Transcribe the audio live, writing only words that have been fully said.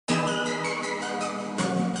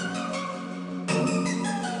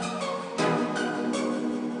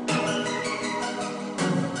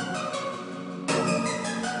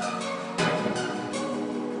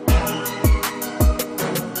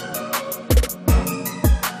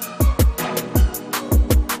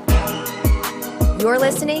You're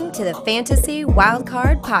listening to the Fantasy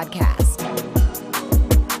Wildcard Podcast.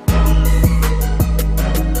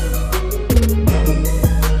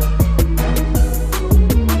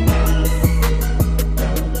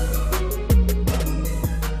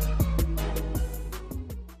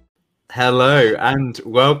 Hello and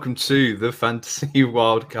welcome to the Fantasy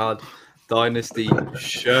Wildcard Dynasty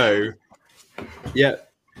show. Yeah,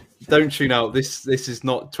 don't tune out. This is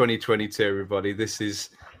not 2022, everybody. This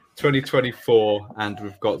is 2024, and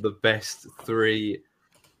we've got the best three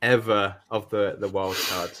ever of the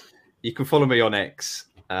wildcard. You can follow me on X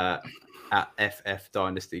at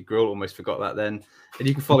FFDynastyGrill. Almost forgot that then. And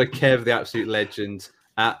you can follow Kev, the absolute legend,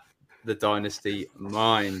 at the Dynasty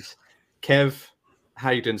Mind. Kev,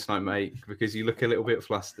 how you doing tonight, mate? Because you look a little bit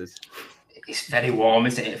flustered. It's very warm,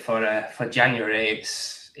 isn't it? For January,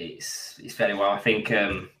 it's very warm. I think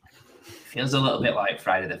feels a little bit like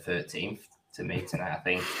Friday the 13th to me tonight. I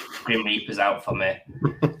think Grim Reaper's out for me.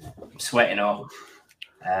 I'm sweating up.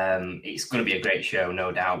 It's going to be a great show,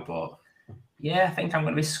 no doubt. But yeah, I think I'm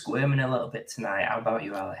going to be squirming a little bit tonight. How about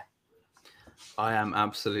you, Ali? I am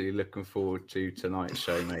absolutely looking forward to tonight's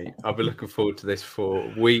show, mate. I've been looking forward to this for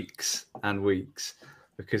weeks and weeks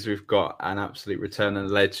because we've got an absolute return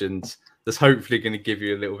and legend that's hopefully going to give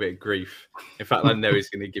you a little bit of grief. In fact, I know he's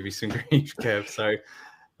going to give you some grief, Kev. So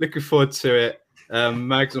looking forward to it.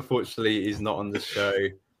 Mags, unfortunately, is not on the show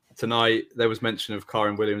tonight. There was mention of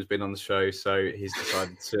Kyron Williams being on the show, so he's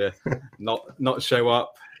decided to not show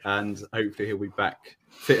up, and hopefully he'll be back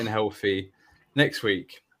fit and healthy next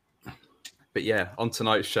week. But yeah, on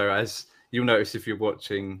tonight's show, as you'll notice if you're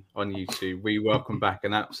watching on YouTube, we welcome back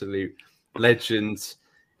an absolute legend.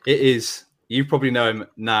 It is, you probably know him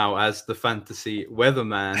now as the Fantasy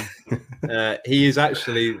Weatherman. He is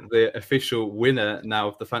actually the official winner now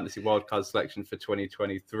of the Fantasy Wildcard selection for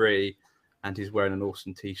 2023, and he's wearing an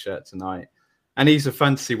awesome T-shirt tonight. And he's a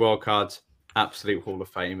Fantasy Wildcard absolute Hall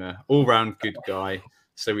of Famer, all-round good guy.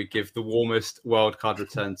 So we give the warmest wildcard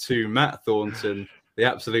return to Matt Thornton, the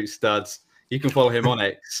absolute studs. You can follow him on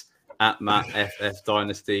X at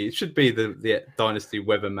MattFFDynasty. It should be the Dynasty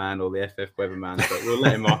Weatherman or the FF Weatherman, but we'll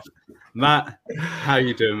let him off. Matt, how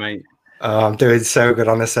you doing, mate? I'm doing so good,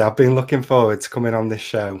 honestly. I've been looking forward to coming on this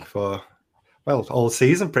show for, well, all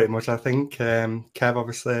season pretty much, I think. Kev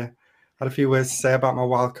obviously had a few words to say about my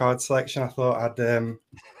wildcard selection. I thought I'd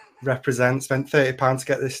spent £30 to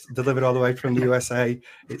get this delivered all the way from the USA.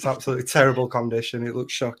 It's absolutely terrible condition. It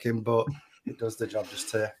looks shocking, but it does the job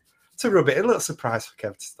just to rub it. A little surprise for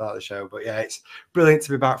Kev to start the show, but yeah, it's brilliant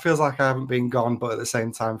to be back. Feels like I haven't been gone, but at the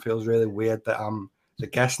same time feels really weird that I'm the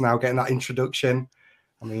guest now, getting that introduction.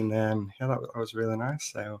 I mean, that was really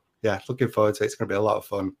nice. So yeah, looking forward to it. It's going to be a lot of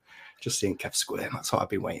fun just seeing Kev squirm. That's what I've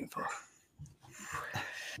been waiting for.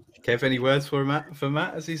 Kev, any words for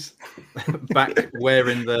Matt as he's back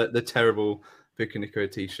wearing the terrible Puka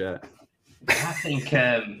Nacua t-shirt? I think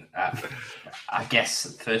I guess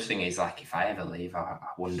the first thing is, like, if I ever leave, I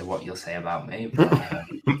wonder what you'll say about me.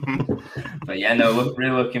 But yeah, no,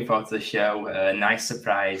 really looking forward to the show. Nice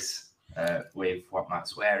surprise with what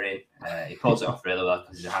Matt's wearing. He pulls it off really well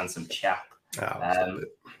because he's a handsome chap.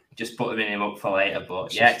 Just putting him up for later.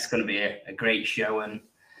 But yeah, it's going to be a great show, and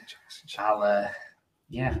I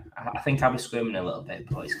think I'll be swimming a little bit,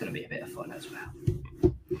 but it's going to be a bit of fun as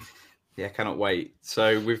well. Yeah, cannot wait.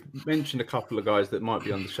 So we've mentioned a couple of guys that might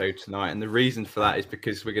be on the show tonight, and the reason for that is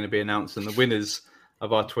because we're going to be announcing the winners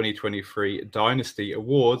of our 2023 Dynasty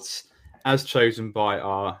Awards as chosen by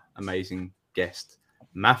our amazing guest,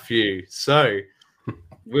 Matthew. So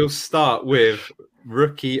we'll start with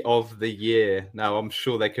Rookie of the Year. Now, I'm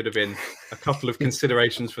sure there could have been a couple of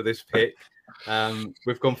considerations for this pick.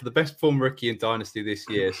 We've gone for the best form rookie in Dynasty this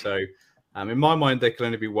year. So in my mind, there can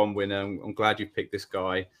only be one winner. I'm glad you picked this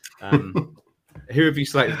guy. Who have you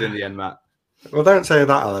selected in the end, Matt? Well, don't say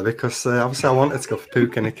that, Ali, because obviously I wanted to go for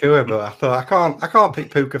Puka Nacua, but I thought I can't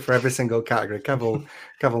pick Puka for every single category. Kev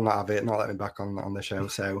will not have it, not let me back on the show.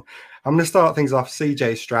 So I'm going to start things off.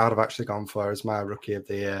 CJ Stroud I've actually gone for as my Rookie of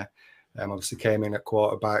the Year. Obviously came in at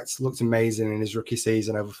quarterbacks, looked amazing in his rookie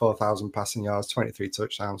season, over 4,000 passing yards, 23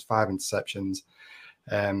 touchdowns, 5 interceptions.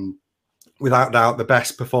 Without doubt, the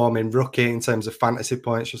best performing rookie in terms of fantasy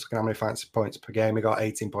points. Just looking at how many fantasy points per game, he got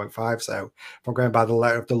 18.5. So if I'm going by the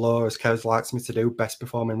letter of the law, as Kev likes me to do, best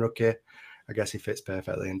performing rookie, I guess he fits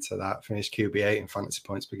perfectly into that. Finished QB8 in fantasy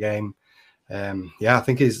points per game. I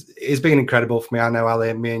think he's been incredible for me. I know,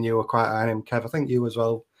 Ali, me and you were quite high on him. Kev, I think you as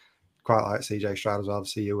well quite like CJ Stroud as well.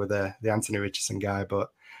 Obviously, you were the Anthony Richardson guy, but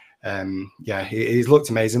Yeah, he's looked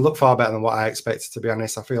amazing. Looked far better than what I expected, to be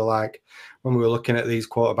honest. I feel like when we were looking at these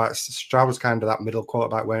quarterbacks, Stroud was kind of that middle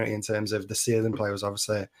quarterback, weren't he, in terms of the ceiling play was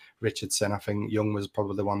obviously Richardson. I think Young was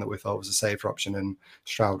probably the one that we thought was a safer option, and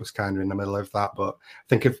Stroud was kind of in the middle of that. But I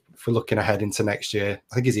think if we're looking ahead into next year,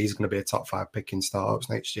 I think he's going to be a top 5 pick in startups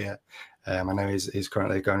next year. I know he's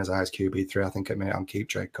currently going as high as QB3, I think, at minute on Keep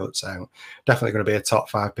Trade Cut. So definitely going to be a top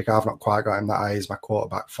 5 pick. I've not quite got him that high as my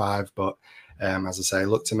quarterback 5, but as I say,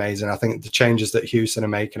 looked amazing. I think the changes that Houston are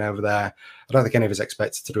making over there, I don't think any of us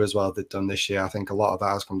expected to do as well they've done this year. I think a lot of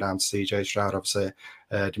that has come down to CJ Stroud. Obviously,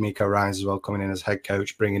 D'Amico Ryans as well coming in as head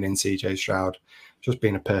coach, bringing in CJ Stroud. Just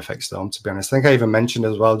been a perfect storm, to be honest. I think I even mentioned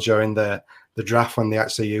as well during the draft when they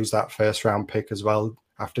actually used that first round pick as well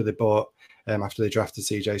after they after they drafted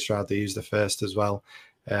CJ Stroud, they used the first as well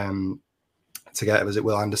to get, was it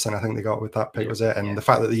Will Anderson, I think they got with that pick, was it? And the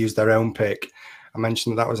fact that they used their own pick, I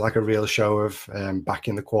mentioned that was like a real show of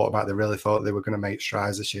backing the quarterback. They really thought they were going to make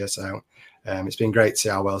strides this year. So it's been great to see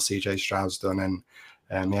how well CJ Stroud's done.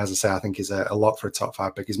 And as I say, I think he's a lot for a top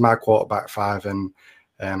 5 pick. He's my quarterback 5, and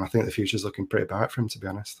I think the future's looking pretty bright for him, to be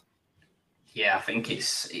honest. Yeah, I think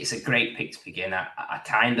it's a great pick to begin. I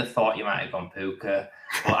kind of thought you might have gone Puka,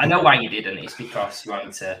 but I know why you didn't. It's because you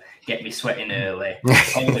wanted to get me sweating early,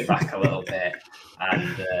 hold it back a little bit.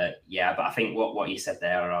 And but I think what you said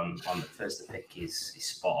there on the first pick is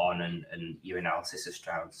spot on, and your analysis of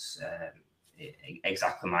Stroud's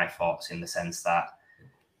exactly my thoughts, in the sense that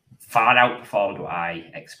far outperformed what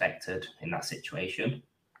I expected in that situation.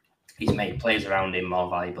 He's made players around him more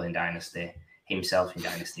valuable in Dynasty. Himself in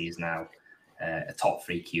Dynasty is now a top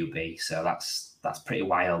 3 QB, so that's pretty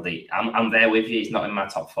wild. I'm there with you. He's not in my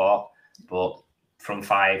top 4, but from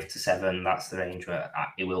 5 to 7, that's the range where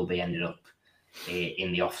it will be ended up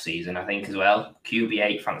in the off season, I think, as well.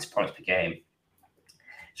 QB8 fantasy points per game.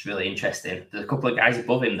 It's really interesting. There's a couple of guys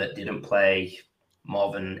above him that didn't play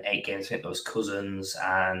more than 8 games. I think those Cousins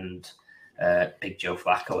and Big Joe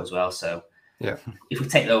Flacco as well. So yeah, if we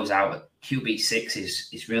take those out, QB6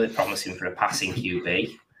 is really promising for a passing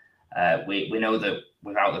QB. We know that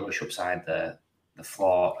without the rush upside, the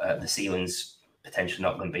floor, the ceiling's potentially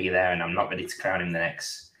not going to be there, and I'm not ready to crown him the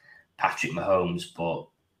next Patrick Mahomes, but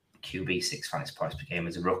QB6 fantasy points per game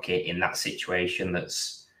as a rookie in that situation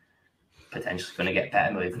that's potentially going to get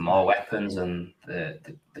better with more weapons and the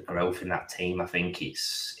growth in that team. I think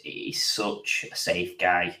he's such a safe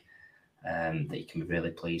guy that you can be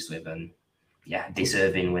really pleased with, and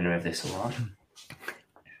deserving winner of this award.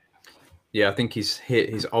 Yeah, I think he's hit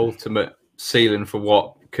his ultimate ceiling for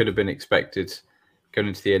what could have been expected going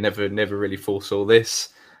into the year. Never really foresaw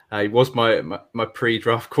this. He was my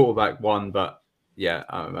pre-draft quarterback 1, but yeah,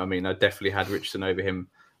 I mean, I definitely had Richardson over him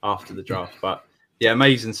after the draft. But yeah,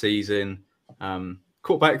 amazing season.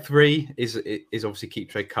 Quarterback 3 is obviously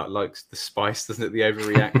Keep Trade Cut likes the spice, doesn't it? The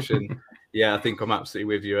overreaction. Yeah, I think I'm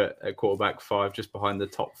absolutely with you at quarterback 5, just behind the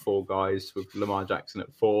top 4 guys, with Lamar Jackson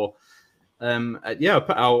at 4. I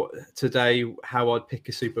put out today how I'd pick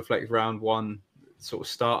a Superflex round 1 sort of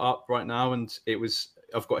start up right now, and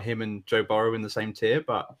I've got him and Joe Burrow in the same tier.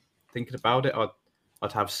 But thinking about it,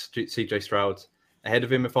 I'd have CJ Stroud ahead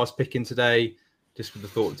of him if I was picking today, just with the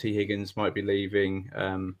thought T. Higgins might be leaving.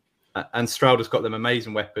 And Stroud has got them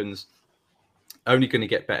amazing weapons, only going to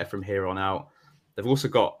get better from here on out. They've also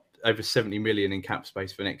got over 70 million in cap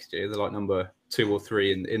space for next year. They're like number 2 or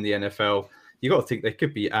 3 in the NFL. You got to think they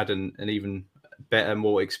could be adding an even better,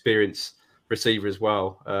 more experienced receiver as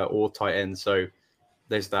well, or tight end. So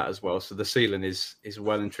there's that as well. So the ceiling is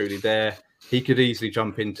well and truly there. He could easily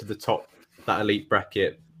jump into the top, that elite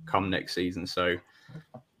bracket come next season. So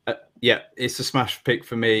it's a smash pick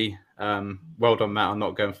for me. Well done, Matt. I'm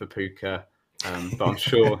not going for Puka, but I'm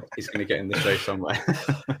sure he's going to get in the show somewhere.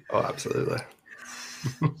 Oh, absolutely.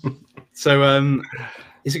 So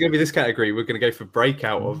is it going to be this category? We're going to go for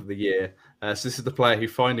breakout of the year. So this is the player who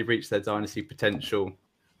finally reached their dynasty potential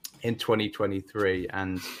in 2023.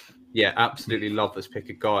 And yeah, absolutely love this pick.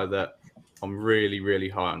 A guy that I'm really, really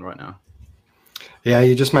high on right now. Yeah,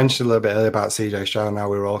 you just mentioned a little bit earlier about CJ Stroud. Now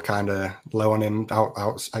we were all kind of low on him,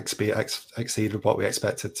 exceeded what we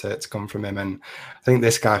expected to come from him. And I think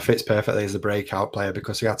this guy fits perfectly as a breakout player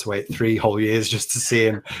because we had to wait 3 whole years just to see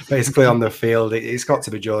him basically on the field. It's got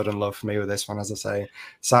to be Jordan Love for me with this one, as I say.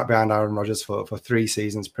 Sat behind Aaron Rodgers for 3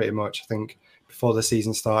 seasons pretty much. I think before the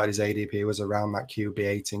season started, his ADP was around that QB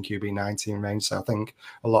 18, QB 19 range. So I think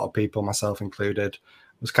a lot of people, myself included,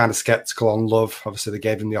 was kind of skeptical on Love. Obviously, they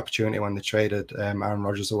gave him the opportunity when they traded Aaron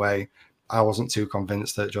Rodgers away. I wasn't too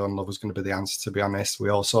convinced that Jordan Love was going to be the answer, to be honest. We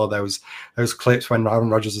all saw those clips when Aaron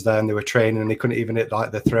Rodgers was there and they were training and he couldn't even hit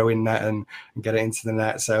like the throwing net and get it into the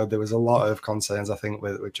net. So there was a lot of concerns, I think,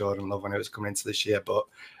 with Jordan Love when it was coming into this year. But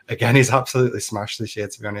again, he's absolutely smashed this year,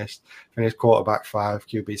 to be honest. Finished quarterback 5,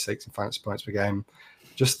 QB 6 in fantasy points per game.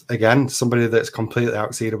 Just, again, somebody that's completely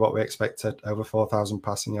exceeded what we expected. Over 4,000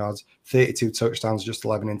 passing yards, 32 touchdowns, just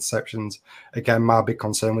 11 interceptions. Again, my big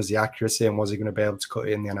concern was the accuracy and was he going to be able to cut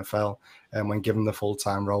it in the NFL when given the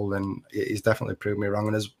full-time role, and he's definitely proved me wrong.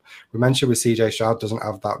 And as we mentioned with CJ Stroud, doesn't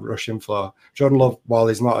have that rushing floor. Jordan Love, while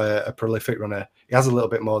he's not a prolific runner, he has a little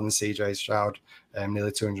bit more than CJ Stroud,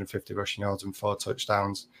 nearly 250 rushing yards and 4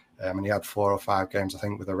 touchdowns. And he had 4 or 5 games, I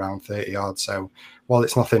think, with around 30 yards. So while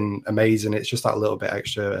it's nothing amazing, it's just that little bit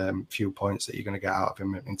extra few points that you're going to get out of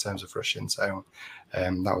him in terms of rushing. So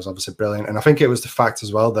that was obviously brilliant. And I think it was the fact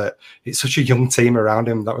as well that it's such a young team around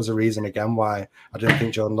him. That was a reason, again, why I didn't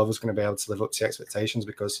think Jordan Love was going to be able to live up to the expectations,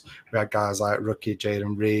 because we had guys like rookie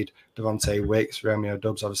Jaden Reed, Devontae Wicks, Romeo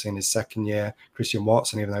Doubs, obviously in his second year, Christian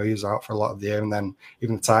Watson, even though he was out for a lot of the year, and then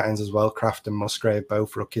even the tight ends as well, Kraft and Musgrave,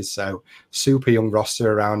 both rookies. So super young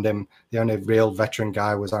roster around him. The only real veteran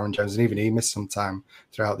guy was Aaron Jones, and even he missed some time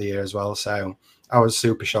throughout the year as well. So I was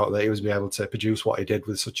super shocked that he was able to produce what he did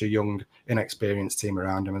with such a young, inexperienced team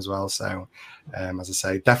around him as well. So, as I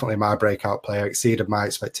say, definitely my breakout player, exceeded my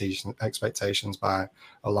expectations by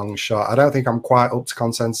a long shot. I don't think I'm quite up to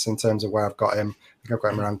consensus in terms of where I've got him. I think I've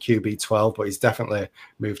got him around QB 12, but he's definitely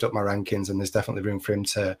moved up my rankings, and there's definitely room for him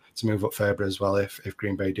to move up further as well if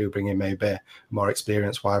Green Bay do bring in maybe a more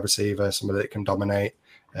experienced wide receiver, somebody that can dominate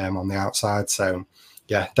on the outside. So,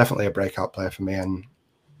 yeah, definitely a breakout player for me, and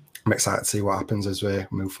I'm excited to see what happens as we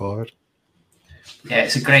move forward. Yeah,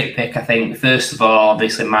 it's a great pick, I think. First of all,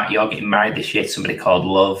 obviously, Matt, you're getting married this year to somebody called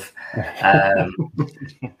Love. Fair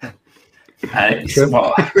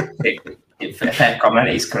comment,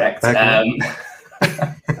 is correct. And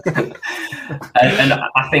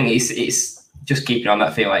I think it's just keeping on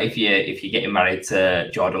that thing. Like if you're getting married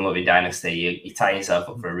to Jordan Love in Dynasty, you tie yourself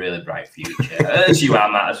up for a really bright future. As you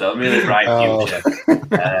are, Matt, as well. Really bright future.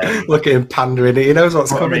 Look at him pandering. He knows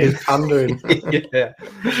what's coming. He's pandering. Yeah.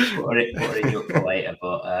 Put it up for later.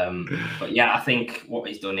 But yeah, I think what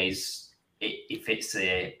he's done is it fits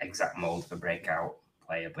the exact mold for breakout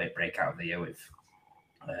of the year with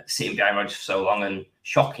sitting behind Rodgers for so long and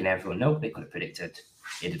shocking everyone. Nobody could have predicted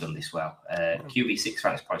he'd have done this well. QB 6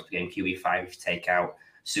 fantasy points per game, QB 5 if you take out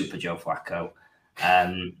Super Joe Flacco.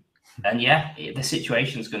 And yeah, the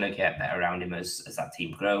situation's going to get better around him as that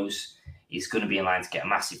team grows. He's going to be in line to get a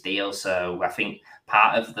massive deal. So I think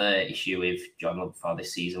part of the issue with John Love for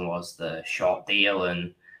this season was the short deal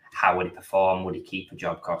and how would he perform? Would he keep a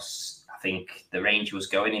job? Because I think the range he was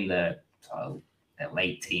going in the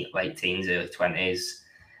late teens, early 20s.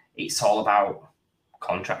 It's all about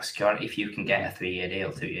contract security. If you can get a 3-year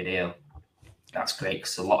deal, 2-year deal, that's great,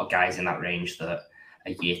 because a lot of guys in that range that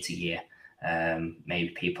are year to year, maybe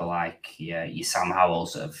people like your Sam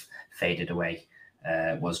Howells that have faded away,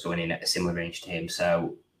 was going in at a similar range to him.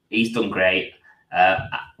 So he's done great.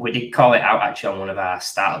 We did call it out actually on one of our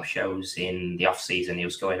startup shows in the off season. He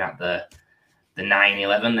was going at the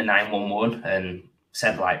 9-11, the 911, and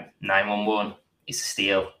said like 911 is a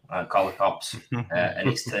steal. Call the cops, and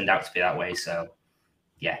it's turned out to be that way. So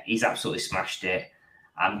yeah, he's absolutely smashed it.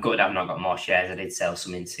 I'm good I've not got more shares. I did sell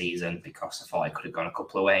some in season because I thought it could have gone a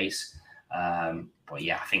couple of ways. But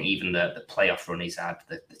yeah, I think even the playoff run he's had,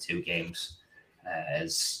 the 2 games,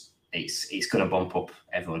 it's going to bump up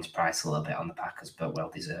everyone's price a little bit on the Packers, but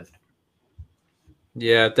well deserved.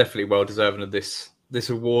 Yeah, definitely well deserving of this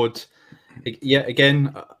award. Yeah,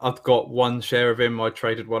 again, I've got 1 share of him. I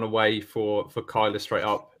traded 1 away for Kyler straight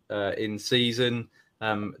up in season.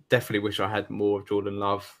 Definitely wish I had more of Jordan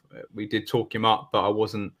Love. We did talk him up, but I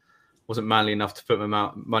wasn't manly enough to put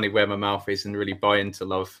my money where my mouth is and really buy into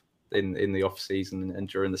Love in the off season and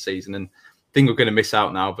during the season. And I think we're going to miss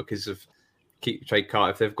out now because of trade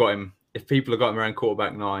Carter. If they've got him, if people have got him around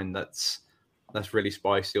quarterback 9, that's really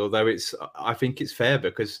spicy. Although I think it's fair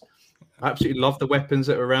because I absolutely love the weapons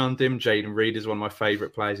that are around him. Jaden Reed is one of my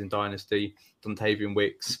favourite players in Dynasty. Dontavian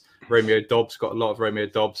Wicks, Romeo Doubs, got a lot of Romeo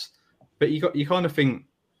Doubs. But you kind of think,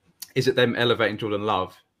 is it them elevating Jordan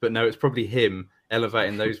Love? But no, it's probably him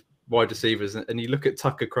elevating those wide receivers. And you look at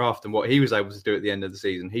Tucker Kraft and what he was able to do at the end of the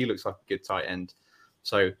season. He looks like a good tight end.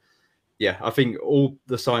 So, yeah, I think all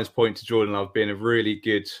the signs point to Jordan Love being a really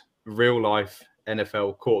good real-life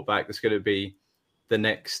NFL quarterback that's going to be the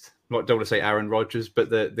next, don't want to say Aaron Rodgers,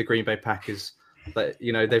 but the Green Bay Packers. That,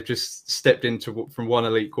 they've just stepped from one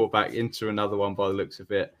elite quarterback into another one by the looks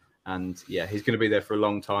of it. And, yeah, he's going to be there for a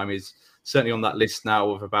long time. He's certainly on that list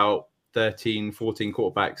now of about 13, 14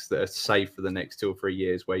 quarterbacks that are safe for the next 2 or 3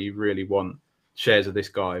 years where you really want shares of this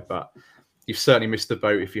guy. But you've certainly missed the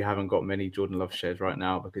boat if you haven't got many Jordan Love shares right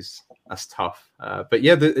now, because that's tough. But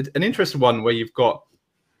yeah, an interesting one where you've got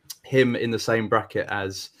him in the same bracket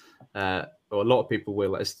as, or a lot of people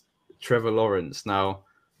will, as Trevor Lawrence. Now,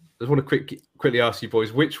 I just want to quickly ask you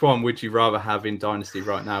boys, which one would you rather have in Dynasty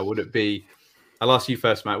right now? Would it be, I'll ask you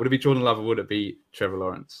first, Matt, would it be Jordan Love or would it be Trevor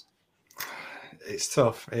Lawrence? It's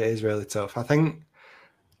tough. It is really tough. I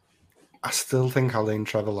still think I'll lean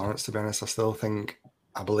Trevor Lawrence, to be honest.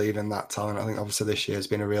 I believe in that talent. I think obviously this year has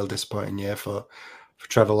been a real disappointing year for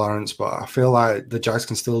Trevor Lawrence, but I feel like the Jags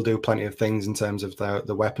can still do plenty of things in terms of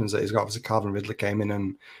the weapons that he's got. Obviously, Calvin Ridley came in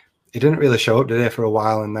and he didn't really show up, did he, for a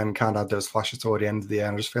while, and then kind of had those flashes toward the end of the year.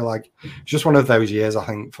 And I just feel like it's just one of those years, I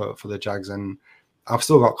think, for the Jags. And I've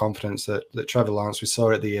still got confidence that Trevor Lawrence, we saw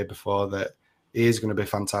it the year before, that he is going to be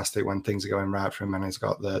fantastic when things are going right for him and he's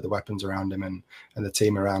got the weapons around him and the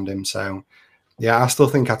team around him. So, yeah, I still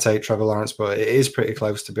think I take Trevor Lawrence, but it is pretty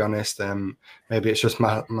close, to be honest. Maybe it's just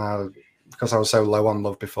my because I was so low on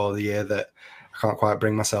Love before the year that I can't quite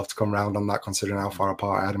bring myself to come round on that, considering how far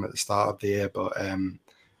apart I had him at the start of the year. But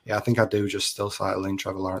yeah, I think I do just still slightly lean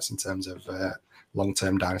Trevor Lawrence in terms of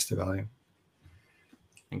long-term dynasty value.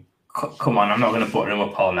 Come on, I'm not going to butter him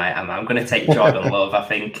up all night. I'm going to take Jordan Love. I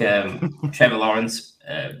think Trevor Lawrence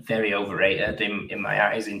very overrated in my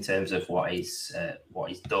eyes in terms of what he's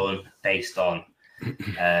done based on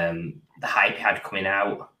the hype he had coming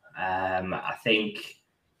out. I think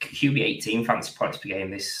QB 18 fantasy points per game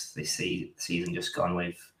this season just gone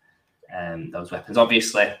with those weapons.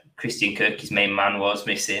 Obviously, Christian Kirk, his main man, was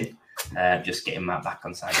missing. Just getting Matt back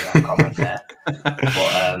on side of that comment there.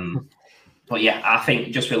 But yeah, I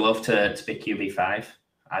think just with Love to be QB5.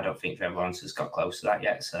 I don't think Trevor Lawrence has got close to that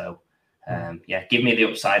yet. So yeah, give me the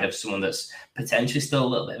upside of someone that's potentially still a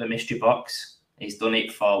little bit of a mystery box. He's done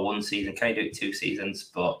it for 1 season. Can he do it 2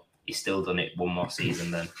 seasons? But he's still done it 1 more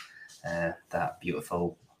season than that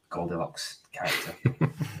beautiful Goldilocks character.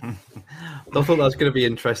 I thought that was going to be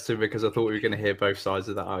interesting because I thought we were going to hear both sides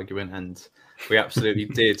of that argument, and we absolutely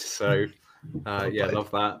did. So yeah,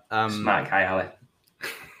 love that. Smart guy, Ali.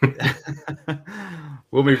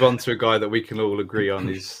 We'll move on to a guy that we can all agree on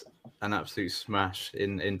is an absolute smash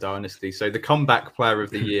in Dynasty. So the comeback player of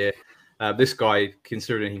the year, this guy,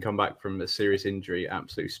 considering he come back from a serious injury,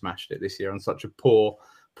 absolutely smashed it this year on such a poor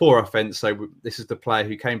offense. So this is the player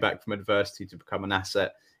who came back from adversity to become an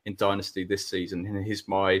asset in Dynasty this season. And he's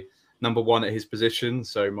my number 1 at his position.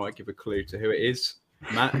 So might give a clue to who it is.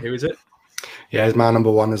 Matt, who is it? Yeah, he's my number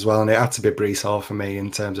 1 as well, and it had to be Breece Hall for me in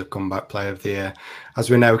terms of comeback player of the year. As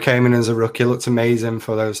we know, came in as a rookie, looked amazing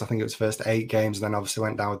for those, I think it was first 8 games, and then obviously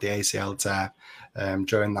went down with the ACL tear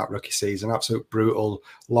during that rookie season. Absolute brutal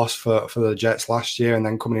loss for the Jets last year, and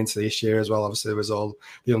then coming into this year as well, obviously there was all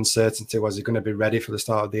the uncertainty. Was he going to be ready for the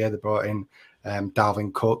start of the year? They brought in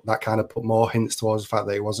Dalvin Cook. That kind of put more hints towards the fact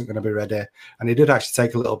that he wasn't going to be ready. And he did actually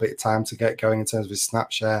take a little bit of time to get going in terms of his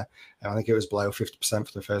snap share. I think it was below 50%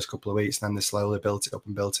 for the first couple of weeks, and then they slowly built it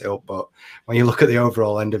up. But when you look at the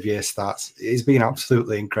overall end of year stats, he's been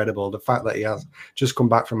absolutely incredible. The fact that he has just come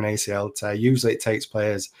back from an ACL tear, usually it takes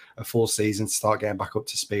players a full season to start getting back up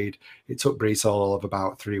to speed. It took Breece all of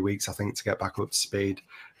about 3 weeks, I think, to get back up to speed.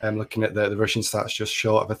 Looking at the rushing stats, just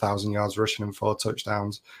short of 1,000 yards rushing and 4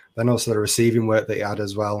 touchdowns. Then also the receiving work that he had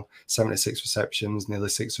as well, 76 receptions, nearly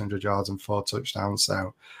 600 yards and 4 touchdowns.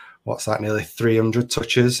 So what's that, nearly 300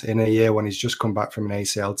 touches in a year when he's just come back from an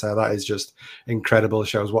ACL tear. That is just incredible.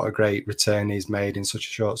 Shows what a great return he's made in such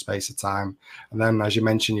a short space of time. And then, as you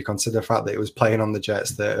mentioned, you consider the fact that he was playing on the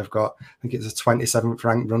Jets that have got, I think it's a 27th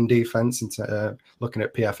ranked run defense, into looking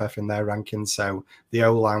at PFF in their rankings. So the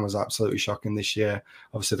O-line was absolutely shocking this year.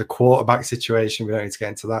 Obviously, the quarterback situation, we don't need to get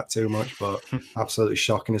into that too much, but absolutely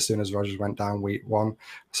shocking as soon as Rodgers went down week 1. I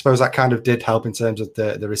suppose that kind of did help in terms of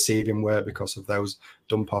the receiving work because of those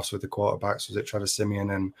dump offs with the quarterbacks. Was it Travis Simeon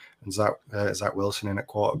and Zach Wilson in at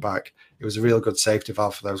quarterback? It was a real good safety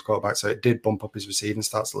valve for those quarterbacks, so it did bump up his receiving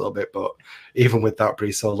stats a little bit. But even with that,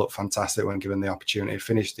 Breece Hall looked fantastic when given the opportunity.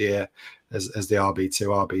 Finished the year as the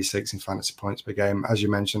RB2, RB6 in fantasy points per game. As you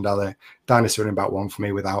mentioned, Ali, Dynasty running back 1 for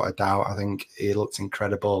me without a doubt. I think he looked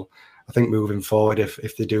incredible. I think moving forward,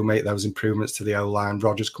 if they do make those improvements to the O-line,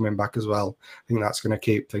 Rodgers coming back as well, I think that's going to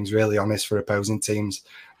keep things really honest for opposing teams.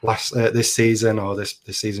 This season or this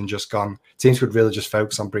season just gone, teams could really just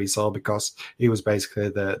focus on Breece Hall because he was basically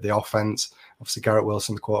the offense. Obviously, Garrett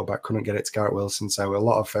Wilson, the quarterback, couldn't get it to Garrett Wilson, so a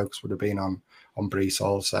lot of focus would have been on Breece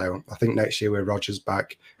Hall. So I think next year with Rodgers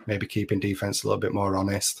back, maybe keeping defense a little bit more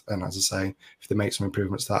honest. And as I say, if they make some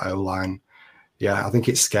improvements to that O-line, yeah, I think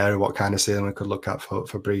it's scary what kind of ceiling we could look at for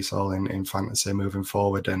Breece Hall in fantasy moving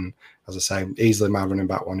forward. And as I say, easily my running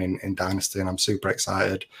back one in Dynasty, and I'm super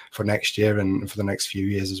excited for next year and for the next few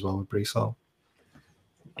years as well with Breece Hall.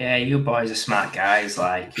 Yeah, you boys are smart guys.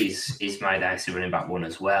 Like he's my Dynasty running back one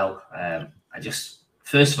as well.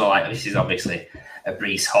 First of all, like, this is obviously a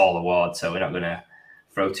Breece Hall award, so we're not going to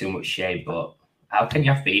throw too much shade. But how can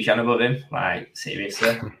you have Bijan above him? Like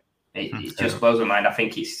seriously, it just blows my mind. I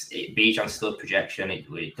think Bijan's still a projection.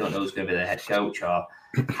 We don't know who's going to be the head coach or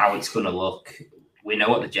how it's going to look. We know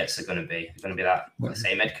what the Jets are going to be. They're going to be the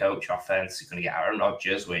same head coach offense. They're going to get Aaron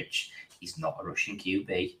Rodgers, which he's not a rushing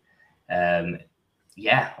QB.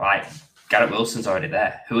 Like Garrett Wilson's already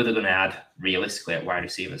there. Who are they going to add realistically at wide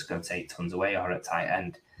receiver that's going to take tons away, or at tight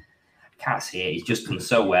end? I can't see it. He's just done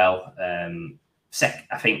so well.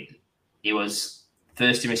 I think he was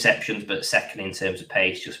first in receptions, but second in terms of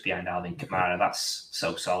pace, just behind Alvin Kamara. That's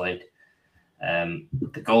so solid.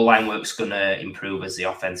 The goal line work's going to improve as the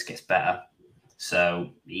offense gets better.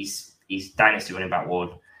 So he's Dynasty running back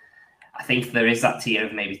one. I think there is that tier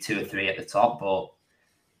of maybe 2 or 3 at the top, but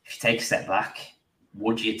if you take a step back,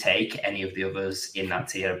 would you take any of the others in that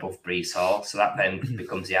tier above Breece Hall? So that then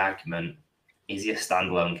becomes the argument, is he a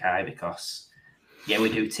standalone guy? Because, yeah, we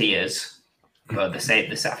do tiers, but I think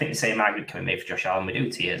the same argument can be made for Josh Allen. We do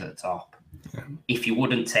tiers at the top. Yeah. If you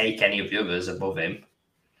wouldn't take any of the others above him,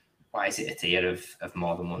 why is it a tier of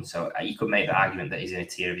more than one? So you could make the argument that he's in a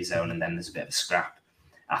tier of his own, and then there's a bit of a scrap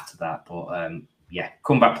after that. But,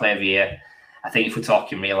 comeback player of the year. I think if we're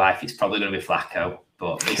talking real life, it's probably going to be Flacco,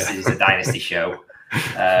 but this is a Dynasty show.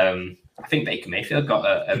 I think Baker Mayfield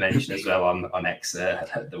got a mention as well on X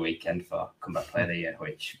at the weekend for comeback player of the year,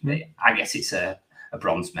 which I guess it's a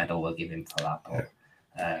bronze medal we'll give him for that.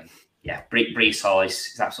 But Breece Hall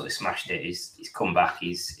has absolutely smashed it. He's come back.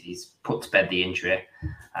 He's put to bed the injury,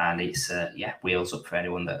 and it's wheels up for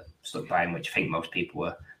anyone that stuck by him, which I think most people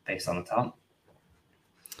were based on the talent.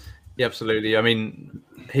 Yeah, absolutely. I mean,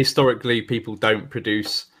 historically, people don't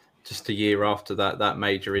produce just a year after that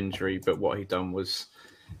major injury, but what he done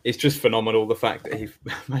it's just phenomenal. The fact that he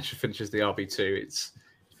managed to finish as the RB2, it's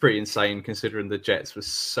pretty insane considering the Jets were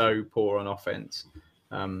so poor on offense.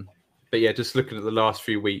 But yeah, just looking at the last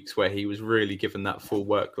few weeks where he was really given that full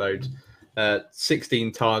workload,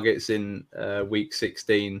 16 targets in week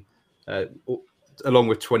 16, along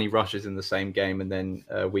with 20 rushes in the same game, and then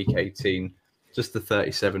week 18, just the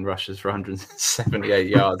 37 rushes for 178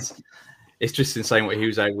 yards. It's just insane what he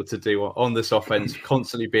was able to do on this offense,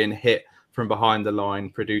 constantly being hit from behind the line,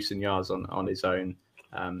 producing yards on his own.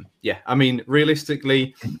 I mean,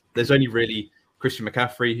 realistically, there's only really Christian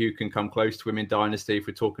McCaffrey who can come close to him in Dynasty if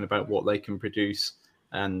we're talking about what they can produce.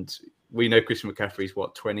 And we know Christian McCaffrey's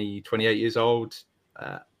 28 years old.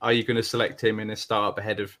 Are you going to select him in a startup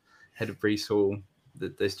ahead of Breece Hall?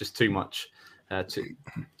 There's just too much,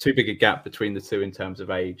 too big a gap between the two in terms of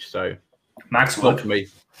age. So Max Wood. For me.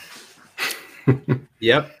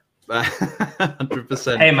 Yep.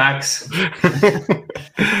 100%. Hey, Max.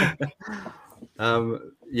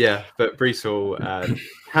 But Breece Hall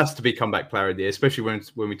has to be comeback player of the year, especially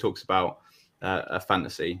when we talks about a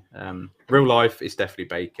fantasy. Real life is definitely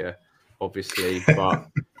Baker, obviously, but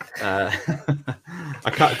I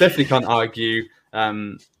definitely can't argue.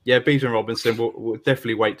 Bijan Robinson, we'll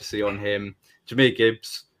definitely wait to see on him. Jahmyr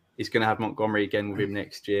Gibbs is going to have Montgomery again with him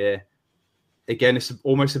next year. Again, it's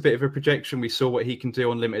almost a bit of a projection. We saw what he can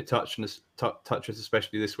do on limited touches,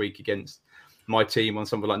 especially this week against my team on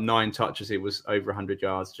something like 9 touches. It was over 100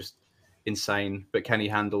 yards, just insane. But can he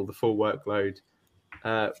handle the full workload?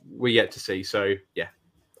 We're yet to see. So,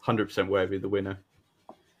 100% worthy of the winner.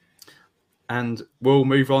 And we'll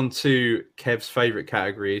move on to Kev's favourite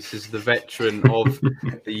category. This is the veteran of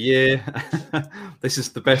the year. This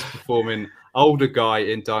is the best performing older guy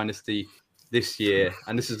in Dynasty this year,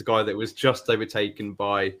 and this is the guy that was just overtaken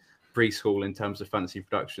by Breece Hall in terms of fantasy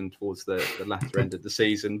production towards the latter end of the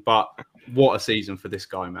season. But what a season for this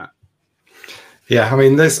guy, Matt. Yeah, I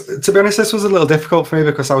mean, to be honest, this was a little difficult for me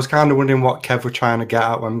because I was kind of wondering what Kev were trying to get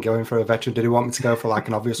at when going for a veteran. Did he want me to go for like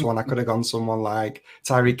an obvious one? I could have gone someone like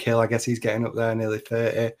Tyreek Hill. I guess he's getting up there, nearly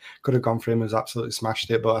 30. Could have gone for him, who's absolutely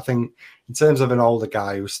smashed it. But I think in terms of an older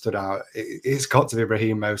guy who stood out, it's got to be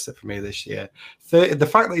Raheem Mostert for me this year. The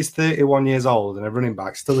fact that he's 31 years old and a running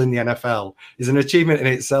back still in the NFL is an achievement in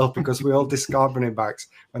itself because we all discard running backs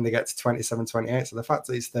when they get to 27, 28. So the fact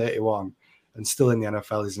that he's 31 and still in the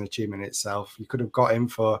NFL is an achievement in itself. You could have got him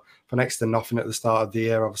for next to nothing at the start of the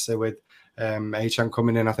year, obviously, with Achan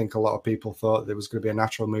coming in, I think a lot of people thought there was going to be a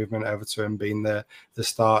natural movement over to him being the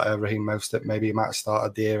starter. Raheem Mostert, maybe he might have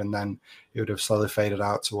started the year and then he would have slowly faded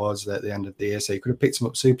out towards the end of the year. So you could have picked him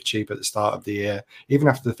up super cheap at the start of the year, even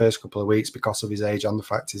after the first couple of weeks, because of his age and the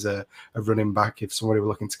fact he's a running back. If somebody were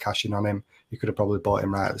looking to cash in on him, you could have probably bought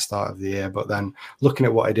him right at the start of the year. But then looking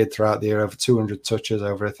at what he did throughout the year, over 200 touches,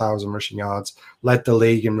 over 1,000 rushing yards, led the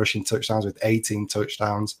league in rushing touchdowns with 18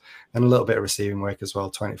 touchdowns, and a little bit of receiving work as well,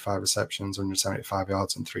 25 receptions, 175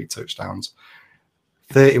 yards and 3 touchdowns.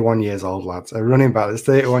 31 years old, lads. A running back that's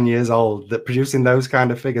 31 years old, that producing those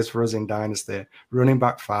kind of figures for us in Dynasty. Running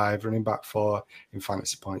back 5, running back 4 in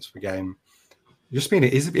fantasy points per game. It's been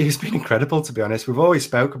incredible, to be honest. We've always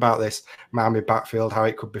spoke about this Miami backfield, how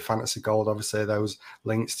it could be fantasy gold. Obviously, those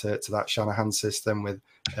links to that Shanahan system with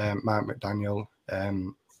Mike McDaniel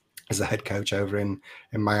as the head coach over in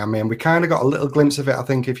Miami. And we kind of got a little glimpse of it. I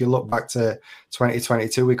think if you look back to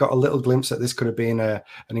 2022, we got a little glimpse that this could have been an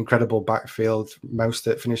incredible backfield.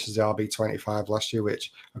 Mostert finishes the RB25 last year,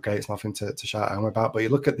 which, okay, it's nothing to shout home about. But you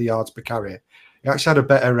look at the yards per carry. He actually had a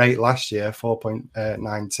better rate last year,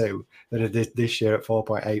 4.92, than it did this year at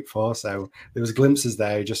 4.84. So there was glimpses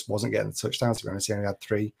there. He just wasn't getting the touchdowns, to be honest. He only had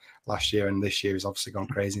 3 last year, and this year he's obviously gone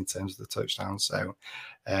crazy in terms of the touchdowns. So,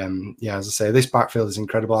 yeah, as I say, this backfield is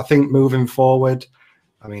incredible. I think moving forward,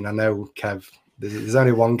 I mean, I know Kev, there's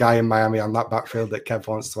only one guy in Miami on that backfield that Kev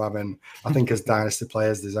wants to have, and I think as Dynasty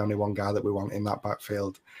players, there's only one guy that we want in that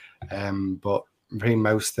backfield. But Raheem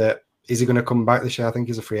Mostert, is he going to come back this year? I think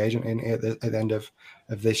he's a free agent at the end of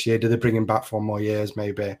this year. Do they bring him back for more years,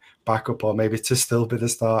 maybe back up, or maybe to still be the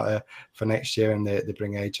starter for next year and they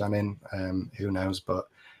bring Achan in? Who knows? But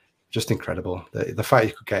just incredible. The fact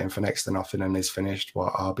you could get him for next to nothing and he's finished,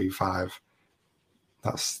 RB5,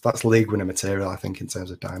 that's league winner material, I think, in terms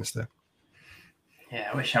of Dynasty. Yeah,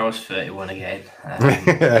 I wish I was 31 again.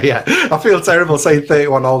 Yeah, I feel terrible saying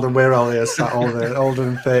 31 older and we're all here sat older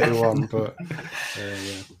than 31. But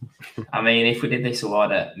yeah. I mean, if we did this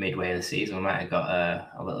award at midway of the season, we might have got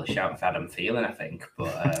a little shout for Adam Thielen, I think.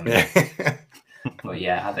 But but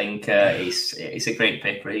yeah, I think it's a great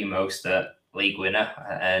pick, Raheem Mostert, league winner,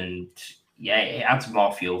 and yeah, it adds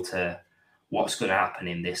more fuel to what's going to happen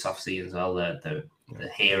in this offseason as well. The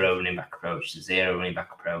hero running back approach, the zero running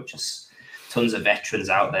back approach. There's tons of veterans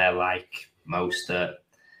out there like Mostert,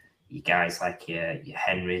 you guys like your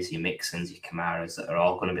Henrys, your Mixons, your Kamaras that are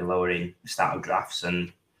all going to be lowering startup drafts,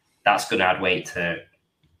 and that's going to add weight to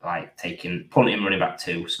like punting running back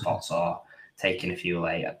 2 spots or taking a few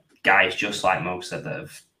late guys just like Mostert that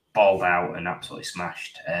have balled out and absolutely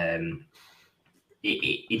smashed.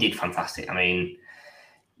 He did fantastic. I mean,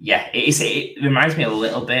 yeah, it reminds me a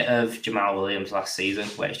little bit of Jamal Williams last season,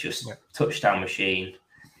 where it's just touchdown machine.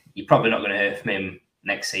 You're probably not going to hear from him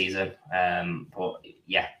next season, but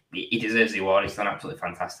yeah, he deserves the award. He's done absolutely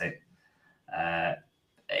fantastic.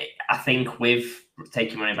 I think with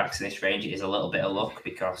taking running backs in this range, it is a little bit of luck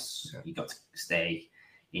because you've got to stay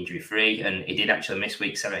injury-free, and he did actually miss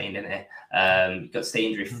week 17, didn't he? You've got to stay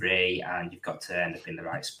injury-free, and you've got to end up in the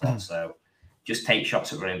right spot. So just take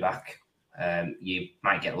shots at running back. You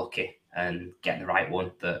might get lucky and get the right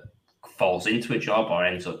one that falls into a job or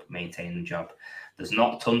ends up maintaining the job. There's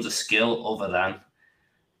not tons of skill other than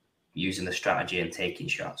using the strategy and taking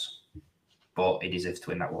shots, but he deserves to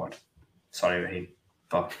win that award. Sorry, Raheem,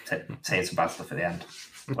 for saying some bad stuff at the end.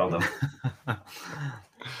 Well done.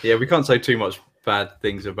 Yeah, we can't say too much bad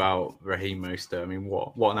things about Raheem Mostert. I mean,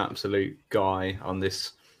 what an absolute guy on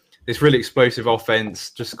this really explosive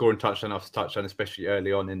offense, just scoring touchdown after touchdown, especially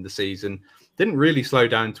early on in the season. Didn't really slow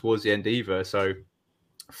down towards the end either. So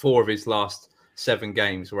 4 of his last 7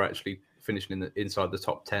 games were actually finishing inside the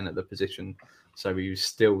top 10 at the position. So he was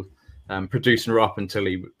still producing her up until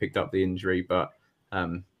he picked up the injury. But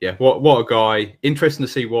yeah, what a guy. Interesting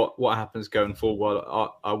to see what happens going forward.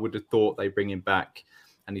 I would have thought they bring him back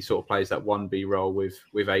and he sort of plays that 1B role with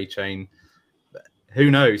A-Chain.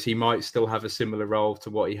 Who knows? He might still have a similar role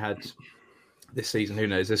to what he had this season. Who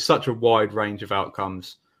knows? There's such a wide range of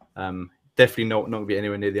outcomes. Definitely not going to be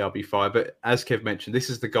anywhere near the RB5. But as Kev mentioned,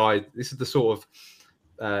 this is the guy. This is the sort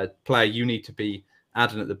of player you need to be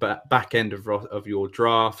adding at the back end of your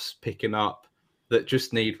drafts, picking up, that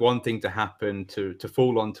just need one thing to happen to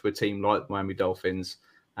fall onto a team like the Miami Dolphins,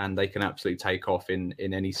 and they can absolutely take off in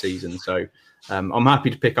any season. So I'm happy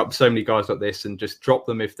to pick up so many guys like this and just drop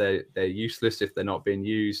them if they're useless, if they're not being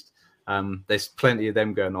used. There's plenty of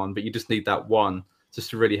them going on, but you just need that one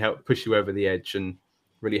just to really help push you over the edge and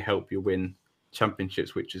really help you win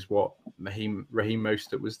championships, which is what Raheem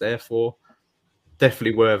Mostert was there for.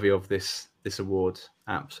 Definitely worthy of this award.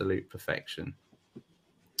 Absolute perfection.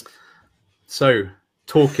 So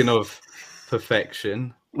talking of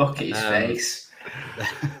perfection. Look at his face.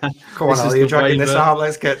 Come on, Ollie, you're dragging this out.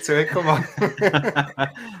 Let's get to it. Come on.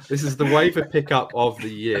 This is the waiver pickup of the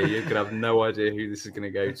year. You're going to have no idea who this is going to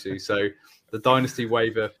go to. So the Dynasty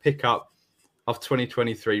waiver pickup of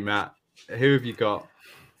 2023, Matt. Who have you got?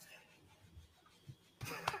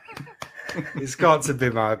 It's got to be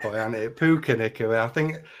my boy, hasn't it? Puka Nacua. I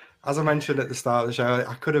think, as I mentioned at the start of the show,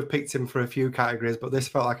 I could have picked him for a few categories, but this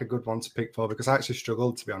felt like a good one to pick for because I actually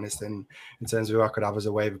struggled, to be honest, in terms of who I could have as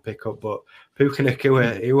a waiver pickup. But Puka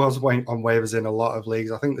Nacua, he was on waivers in a lot of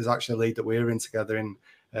leagues. I think there's actually a league that we're in together in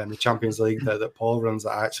the Champions League that Paul runs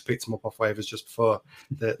that I actually picked him up off waivers just before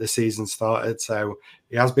the season started. So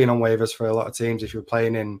he has been on waivers for a lot of teams. If you're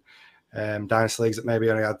playing in Dynasty leagues that maybe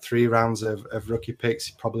only had 3 rounds of rookie picks,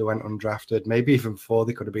 he probably went undrafted, maybe even 4.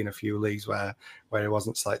 There could have been a few leagues where he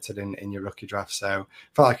wasn't selected in your rookie draft. So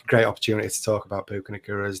felt like a great opportunity to talk about Puka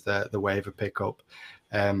Nacua as the waiver pickup.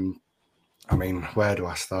 I mean, where do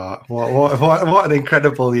I start? What an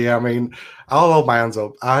incredible year. I mean, I'll hold my hands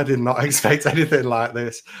up. I did not expect anything like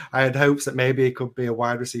this. I had hopes that maybe he could be a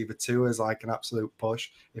wide receiver too, as like an absolute push.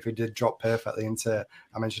 If he did drop perfectly into,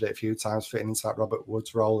 I mentioned it a few times, fitting into that Robert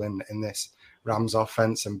Woods role in this Rams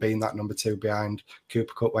offense and being that number 2 behind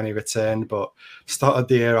Cooper Kupp when he returned. But started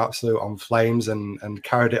the year absolute on flames and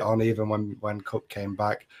carried it on even when Kupp came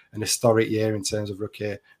back. An historic year in terms of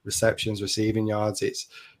rookie receptions, receiving yards. It's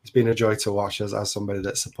been a joy to watch as somebody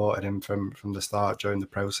that supported him from the start during the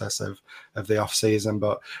process of the off season.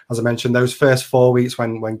 But as I mentioned, those first 4 weeks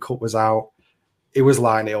when Kupp was out, he was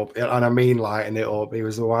lighting it up, and I mean lighting it up. He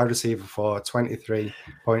was the wide receiver for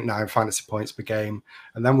 23.9 fantasy points per game.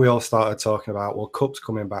 And then we all started talking about, well, Kupp's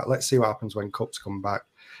coming back. Let's see what happens when Kupp's come back.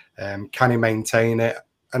 Can he maintain it?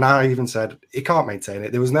 And I even said he can't maintain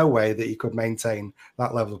it. There was no way that he could maintain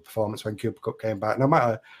that level of performance when Cooper Kupp came back. No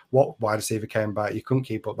matter what wide receiver came back, you couldn't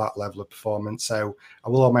keep up that level of performance. So I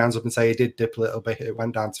will hold my hands up and say he did dip a little bit. It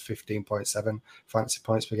went down to 15.7 fantasy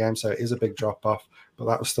points per game. So it is a big drop off, but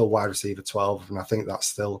that was still wide receiver 12. And I think that's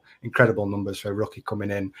still incredible numbers for a rookie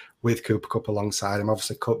coming in with Cooper Kupp alongside him.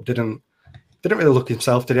 Obviously, Kupp didn't really look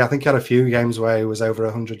himself, did he? I think he had a few games where he was over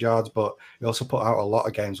 100 yards, but he also put out a lot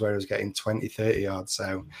of games where he was getting 20, 30 yards.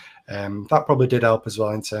 So that probably did help as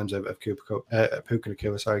well in terms of Puka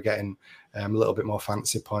Nacua, getting a little bit more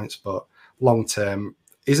fantasy points. But long term,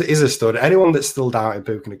 he's a stud. Anyone that's still doubting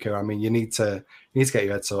Puka Nacua, I mean, you need to get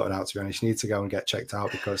your head sorted out, to be honest. You need to go and get checked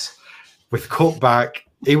out because with Kupp back,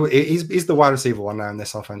 he's the wide receiver one now in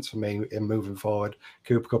this offense for me in moving forward.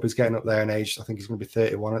 Cooper Kupp is getting up there in age. I think he's going to be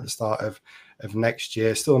 31 at the start of next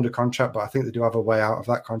year. Still under contract, but I think they do have a way out of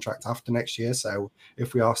that contract after next year. So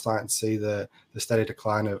if we are starting to see the steady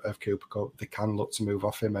decline of Cooper Kupp, they can look to move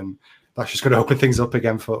off him, and that's just going to open things up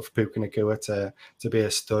again for Puka Nacua to be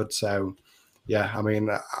a stud. So yeah, I mean,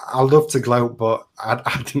 I'd love to gloat, but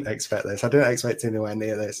I didn't expect this. I didn't expect anywhere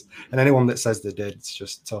near this. And anyone that says they did, it's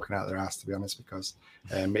just talking out their ass, to be honest, because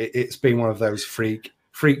it's been one of those freak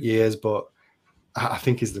years, but I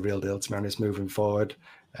think he's the real deal, to be honest, moving forward.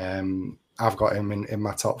 I've got him in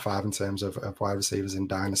my top 5 in terms of wide receivers in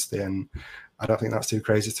Dynasty, and I don't think that's too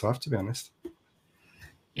crazy to have, to be honest.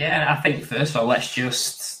 Yeah, I think first of all, let's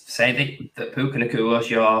just say that Puka Nacua was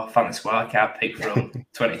your fantasy wildcard pick from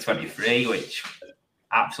 2023, which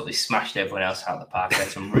absolutely smashed everyone else out of the park. Had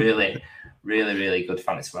some really, really, really good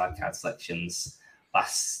fantasy wildcard selections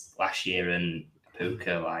last year, and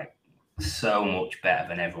Puka, like, so much better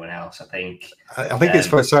than everyone else. I think it's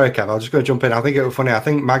for, sorry, Kev, I was just going to jump in. I think it was funny. I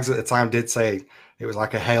think Mags at the time did say it was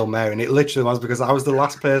like a Hail Mary, and it literally was, because I was the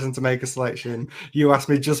last person to make a selection. You asked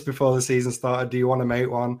me just before the season started, do you want to make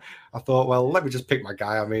one? I thought, well, let me just pick my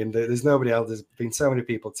guy. I mean, there's nobody else. There's been so many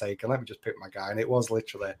people taken. Let me just pick my guy. And it was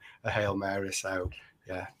literally a Hail Mary. So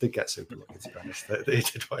yeah, did get super lucky, to be honest, that he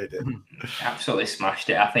did what he did. Absolutely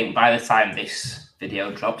smashed it. I think by the time this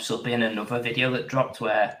video drops, there'll be another video that dropped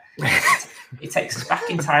where it takes us back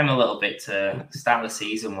in time a little bit to start the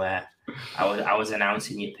season, where I was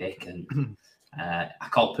announcing your pick, and I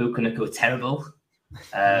called Puka Nacua terrible,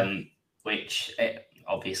 which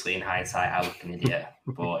obviously in hindsight I look an idiot,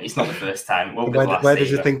 but it's not the first time. Where did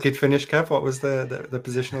you think he'd finish, Kev? What was the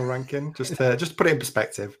positional ranking? Just put it in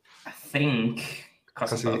perspective. I think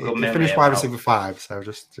because he finished wide receiver 5, so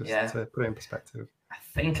just to put it in perspective. I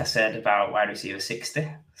think I said about wide receiver 60.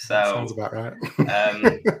 So sounds about right.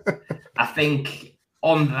 I think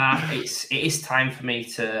on that, it is time for me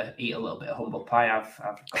to eat a little bit of humble pie. I've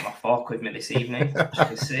got my fork with me this evening, as you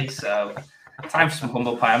can see. So time for some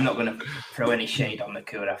humble pie. I'm not going to throw any shade on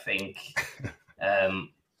Nacua. I think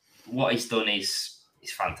what he's done is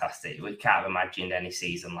fantastic. We can't have imagined any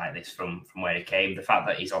season like this from where he came. The fact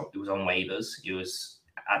that he was on waivers, he was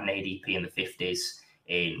had an ADP in the 50s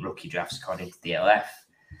in rookie drafts according to DLF.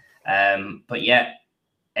 But yeah,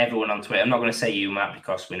 everyone on Twitter, I'm not going to say you, Matt,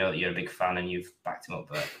 because we know that you're a big fan and you've backed him up,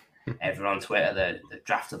 but everyone on Twitter that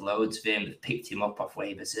drafted loads of him, that picked him up off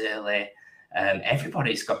waivers early.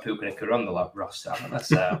 Everybody's got Puka Nacua on the roster, haven't they?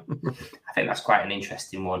 So I think that's quite an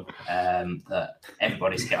interesting one, that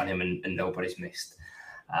everybody's hit on him and nobody's missed.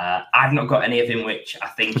 I've not got any of him, which I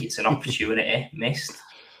think it's an opportunity missed.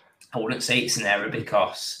 I wouldn't say it's an error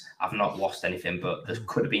because I've not lost anything, but there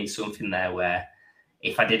could have been something there where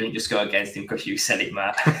if I didn't just go against him because you said it,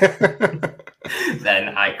 Matt,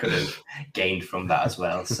 then I could have gained from that as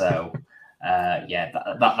well. So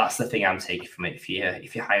that's the thing I'm taking from it.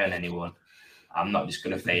 If you're high on anyone, I'm not just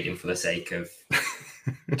going to fade him for the sake of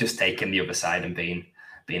just taking the other side and being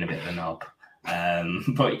a bit of a knob.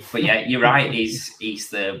 But yeah, you're right. He's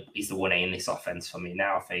the 1A in this offense for me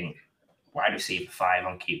now. I think wide receiver 5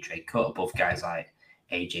 on keep trade cut above guys like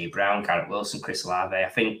AJ Brown, Garrett Wilson, Chris Olave. I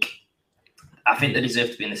think they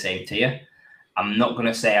deserve to be in the same tier. I'm not going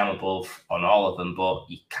to say I'm above on all of them, but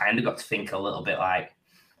you kind of got to think a little bit like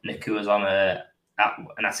Nacua's on and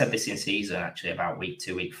I said this in season actually about week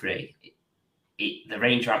 2, week 3. The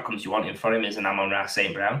range of outcomes you want in for him is an Amon-Ra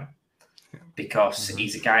St. Brown, because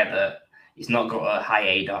he's a guy that he's not got a high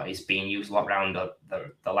ADOT. He's being used a lot around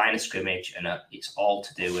the line of scrimmage, and it's all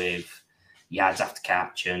to do with yards after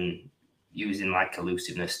catch and using like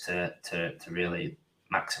elusiveness to really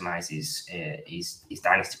maximize his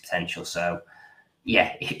dynasty potential. So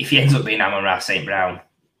yeah, if he ends up being Amon-Ra St. Brown,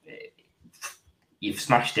 you've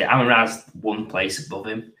smashed it. Amon-Ra's one place above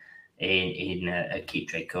him in a keep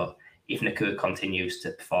trade cut. If Nacua continues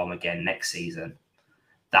to perform again next season,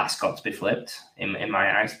 that's got to be flipped in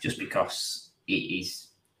my eyes, just because he's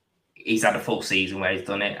had a full season where he's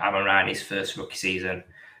done it. Amon-Ra in his first rookie season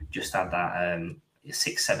just had that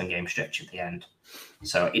 6-7 game stretch at the end.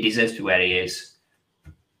 So he deserves to be where he is.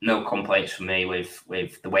 No complaints from me with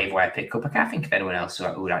the waiver wire pickup. I can't think of anyone else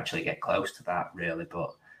who would actually get close to that, really.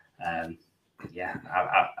 But I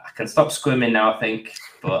can stop squirming now, I think.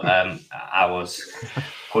 But I was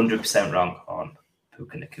 100% wrong on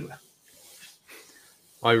Puka Nacua.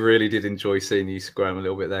 I really did enjoy seeing you squirm a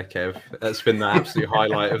little bit there, Kev. That's been the absolute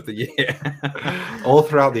highlight of the year. All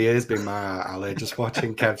throughout the year has been my alley, just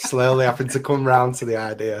watching Kev slowly having to come round to the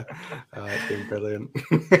idea. It's been brilliant.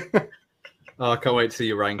 I can't wait to see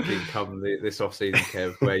your ranking come this off-season,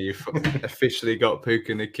 Kev, where you've officially got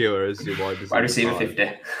Puka Nacua as your wide receiver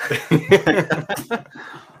 50.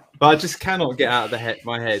 But I just cannot get out of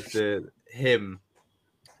my head him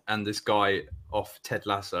and this guy off Ted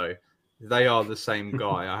Lasso. They are the same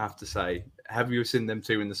guy, I have to say. Have you seen them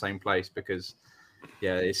two in the same place? Because,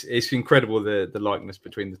 yeah, it's incredible the likeness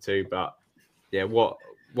between the two. But yeah, what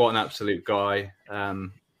an absolute guy.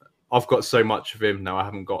 I've got so much of him now. I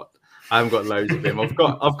haven't got loads of him. I've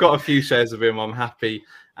got a few shares of him. I'm happy,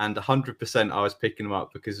 and 100% I was picking him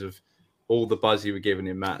up because of all the buzz you were giving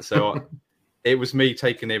him, Matt. So it was me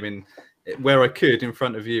taking him in where I could in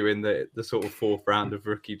front of you in the sort of 4th round of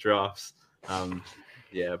rookie drafts.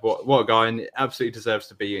 Yeah, what a guy, and absolutely deserves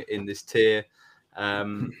to be in this tier.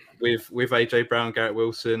 With AJ Brown, Garrett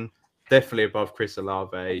Wilson, definitely above Chris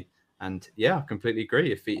Olave, and yeah, I completely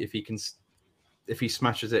agree. If he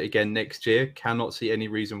smashes it again next year, cannot see any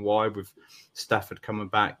reason why. With Stafford coming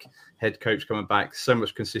back, head coach coming back, so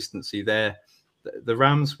much consistency there. The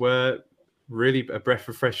Rams were really a breath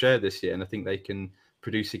of fresh air this year, and I think they can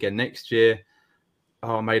produce again next year.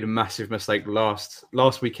 Oh, I made a massive mistake last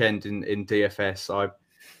weekend in DFS.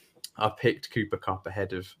 I picked Cooper Kupp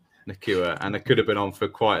ahead of Nacua, and I could have been on for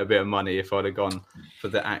quite a bit of money if I'd have gone for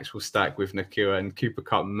the actual stack with Nacua, and Cooper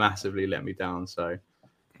Kupp massively let me down. So,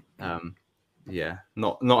 yeah,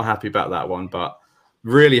 not happy about that one, but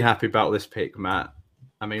really happy about this pick, Matt.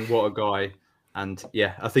 I mean, what a guy. And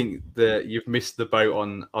yeah, I think you've missed the boat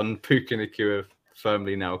on Puka Nacua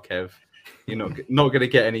firmly now, Kev. You're not going to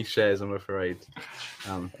get any shares, I'm afraid.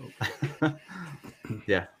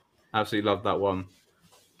 Yeah, absolutely love that one.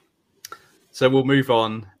 So we'll move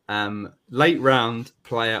on. Late round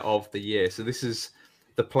player of the year. So this is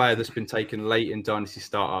the player that's been taken late in Dynasty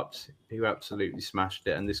startups who absolutely smashed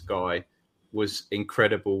it. And this guy was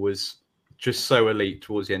incredible, was just so elite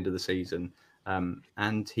towards the end of the season.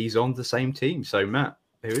 And he's on the same team. So Matt,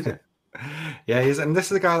 who is it? Yeah, and this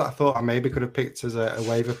is a guy that I thought I maybe could have picked as a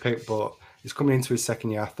waiver pick, but he's coming into his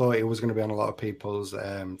 2nd year. I thought he was going to be on a lot of people's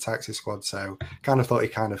taxi squad, so kind of thought he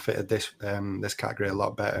kind of fitted this category a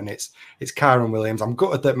lot better. And it's Kyren Williams. I'm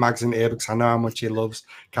gutted that Mag's in here because I know how much he loves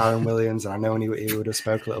Kyren Williams, and I know he would have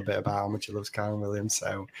spoke a little bit about how much he loves Kyren Williams.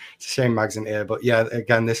 So it's a shame Mag's in here, but yeah,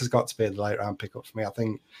 again, this has got to be the late round pickup for me. I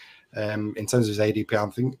think In terms of his ADP, I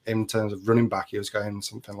think in terms of running back, he was going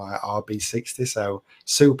something like RB60, so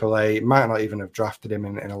super late. Might not even have drafted him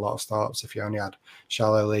in a lot of startups if you only had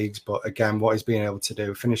shallow leagues. But again, what he's been able to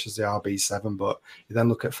do, finishes the RB7, but you then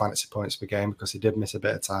look at fantasy points per game because he did miss a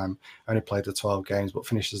bit of time, only played the 12 games, but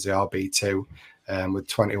finishes the RB2. With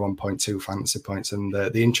 21.2 fantasy points. And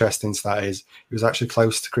the interesting stat is he was actually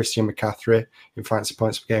close to Christian McCaffrey in fantasy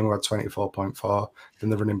points per game, who had 24.4. Then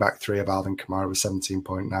the running back 3 of Alvin Kamara was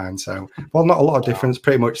 17.9. So, well, not a lot of difference,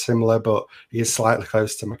 pretty much similar, but he is slightly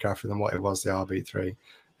closer to McCaffrey than what it was the RB3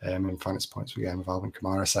 in fantasy points per game of Alvin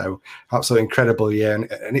Kamara. So, absolutely incredible year.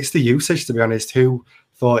 And it's the usage, to be honest. Who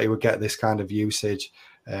thought he would get this kind of usage?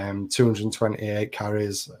 228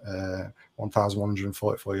 carries,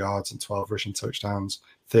 1,144 yards and 12 rushing touchdowns,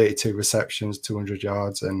 32 receptions, 200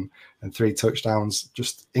 yards and 3 touchdowns.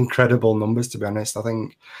 Just incredible numbers, to be honest. I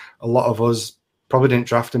think a lot of us probably didn't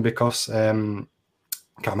draft him because Cam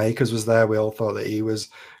Akers was there. We all thought that he was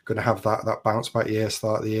going to have that bounce back year,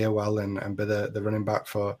 start the year well and be the running back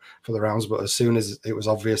for the Rams. But as soon as it was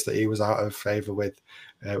obvious that he was out of favour with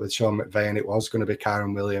Sean McVay and it was going to be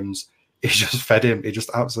Kyren Williams, he just fed him. He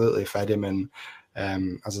just absolutely fed him.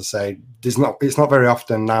 And as I say, it's not very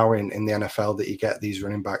often now in the NFL that you get these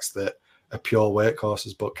running backs that are pure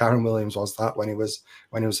workhorses. But Kyren Williams was that when he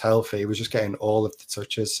was healthy. He was just getting all of the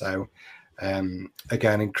touches. So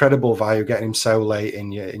again, incredible value, getting him so late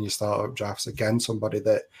in your startup drafts. Again, somebody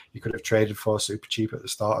that you could have traded for super cheap at the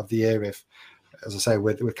start of the year. If, as I say,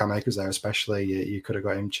 with Cam Akers there especially, you could have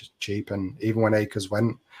got him cheap. And even when Akers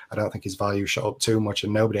went, I don't think his value shot up too much,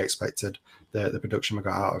 and nobody expected the production we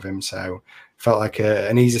got out of him. So felt like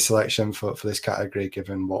an easy selection for this category,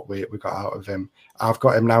 given what we got out of him. I've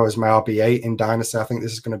got him now as my RB8 in Dynasty. I think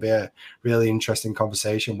this is going to be a really interesting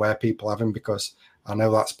conversation where people have him, because I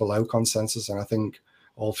know that's below consensus, and I think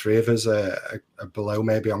all three of us are below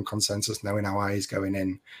maybe on consensus, knowing how high he's going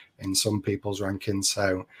in some people's rankings.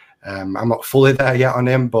 So I'm not fully there yet on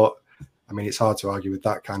him, but I mean, it's hard to argue with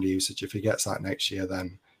that kind of usage. If he gets that next year,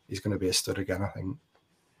 then he's going to be a stud again, I think.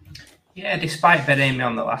 Yeah, despite betting me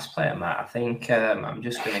on the last player, Matt, I think I'm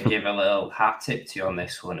just going to give a little hat tip to you on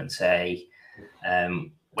this one and say,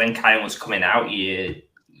 when Kyren was coming out, you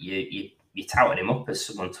touted him up as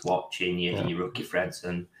someone to watch in your rookie threads,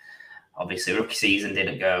 and obviously rookie season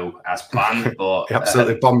didn't go as planned, but he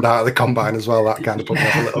absolutely bombed out of the combine as well. That kind of put me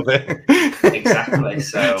off a little bit. Exactly.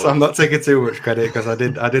 So I'm not taking too much credit, because I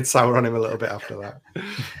did sour on him a little bit after that.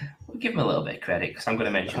 We'll give him a little bit of credit, because I'm going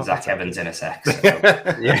to mention Zach Evans in a sec. So,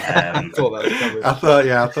 I thought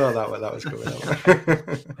that was coming.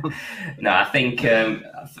 No, I think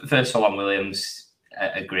first of all on Williams,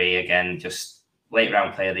 agree again. Just late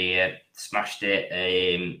round player of the year, smashed it.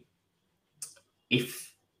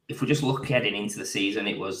 If we just look heading into the season,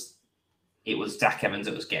 it was Zach Evans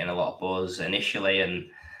that was getting a lot of buzz initially, and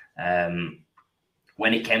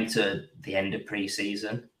when it came to the end of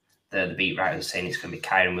pre-season, the beat writers were saying it's going to be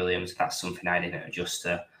Kyren Williams. That's something I didn't adjust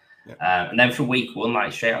to. Yeah. And then from week one,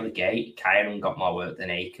 like straight out of the gate, Kyren got more work than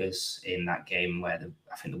Akers in that game where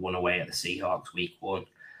I think they won away at the Seahawks week one.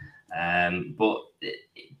 But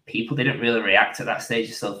people didn't really react at that stage.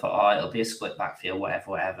 They still thought, oh, it'll be a split backfield,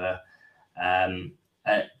 whatever. And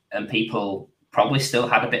people probably still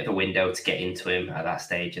had a bit of a window to get into him at that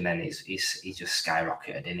stage, and then he's just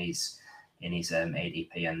skyrocketed in his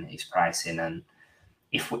ADP and his pricing. And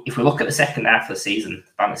if we look at the second half of the season,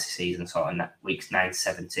 fantasy season, sort of weeks 9 to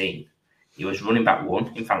 17, he was running back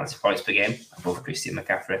 1 in fantasy points per game above Christian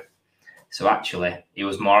McCaffrey. So actually, he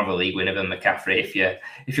was more of a league winner than McCaffrey if you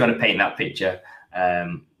want to paint that picture,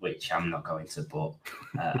 which I'm not going to. But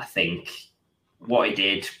I think what he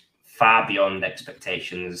did far beyond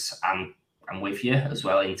expectations. I'm with you as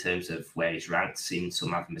well in terms of where he's ranked. Seen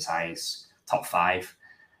some of them as high as top 5.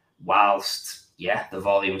 Whilst the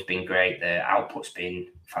volume's been great, the output's been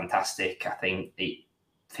fantastic. I think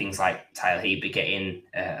things like Tyler Higbee getting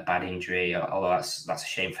a bad injury, although that's a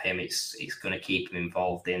shame for him, it's going to keep him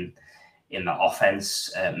involved in the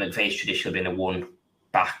offense. McVay's traditionally been a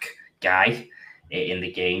one-back guy in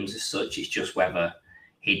the games as such. It's just whether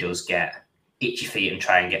he does get itchy feet and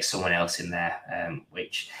try and get someone else in there,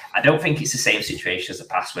 which I don't think it's the same situation as the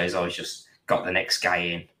past, where he's always just got the next guy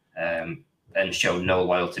in and shown no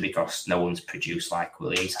loyalty because no one's produced like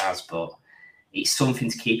Williams has. But it's something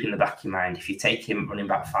to keep in the back of your mind. If you take him running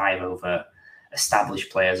back 5 over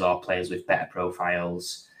established players or players with better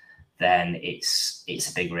profiles, then it's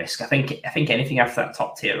a big risk. I think anything after that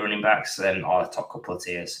top tier running backs or the top couple of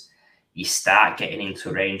tiers, you start getting into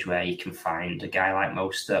a range where you can find a guy like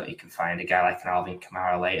Mostert, you can find a guy like an Alvin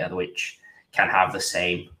Kamara later, which can have the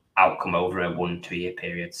same outcome over a 1-2 year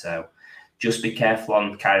period. So just be careful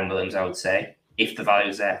on Kyron Williams, I would say. If the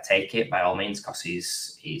value's there, take it by all means, because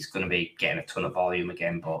he's going to be getting a ton of volume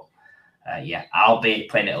again. But I'll be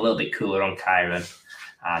playing it a little bit cooler on Kyron,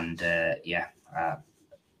 and it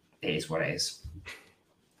is what it is.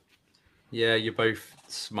 Yeah, you're both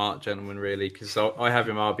smart gentlemen, really, because I have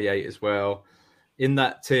him RB8 as well. In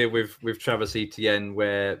that tier with Travis Etienne,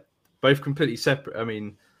 where both completely separate. I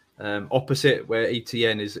mean, opposite, where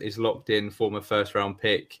Etienne is locked in, former first-round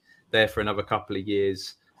pick, there for another couple of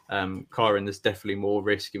years. Kyron, there's definitely more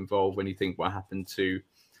risk involved when you think what happened to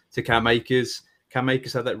Cam Akers. Cam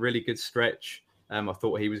Akers had that really good stretch. I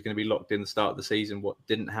thought he was going to be locked in the start of the season. What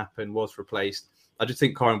didn't happen was replaced. I just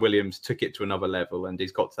think Kyron Williams took it to another level, and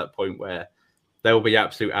he's got to that point where there will be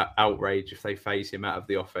absolute outrage if they phase him out of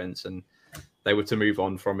the offense and they were to move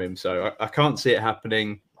on from him. So I can't see it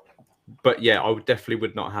happening. But yeah, I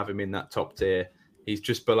would not have him in that top tier. He's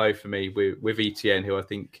just below for me with Etienne, who I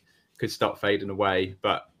think could start fading away.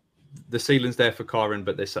 But the ceiling's there for Kyron,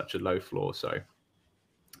 but there's such a low floor. So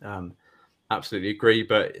absolutely agree.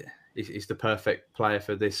 But he's the perfect player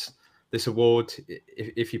for this award.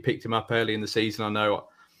 If you picked him up early in the season, I know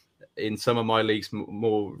in some of my leagues,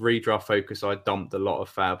 more redraft focus, I dumped a lot of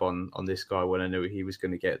fab on this guy when I knew he was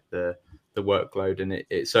going to get the workload, and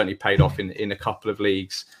it certainly paid off in a couple of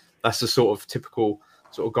leagues. That's the sort of typical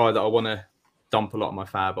sort of guy that I want to dump a lot of my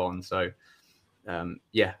fab on. So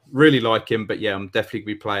really like him, but I'm definitely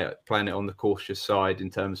going to be playing it on the cautious side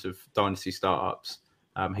in terms of dynasty startups.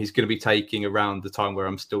 He's going to be taking around the time where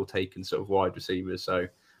I'm still taking sort of wide receivers, so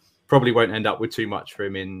probably won't end up with too much for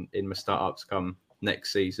him in my startups come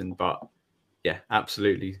next season. But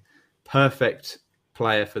absolutely perfect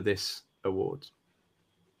player for this award.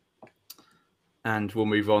 And we'll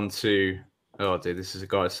move on to, this is a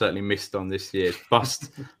guy I certainly missed on this year.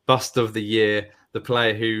 Bust of the year, the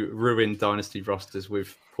player who ruined dynasty rosters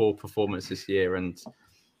with poor performance this year. And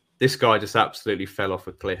this guy just absolutely fell off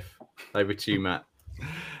a cliff. Over to you, Matt.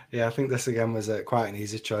 Yeah, I think this again was quite an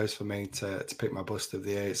easy choice for me to pick my bust of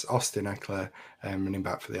the year. It's Austin Eckler, running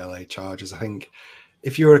back for the LA Chargers. I think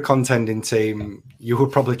if you were a contending team, you were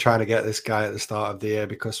probably trying to get this guy at the start of the year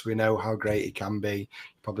because we know how great he can be. You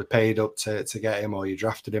probably paid up to get him, or you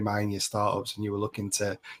drafted him in your startups and you were looking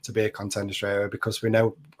to be a contender straight away, because we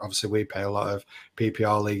know, obviously, we pay a lot of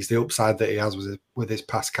PPR leagues. The upside that he has with his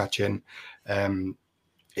pass catching,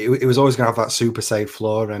 it was always going to have that super safe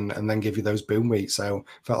floor and then give you those boom weeks. So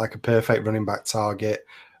felt like a perfect running back target.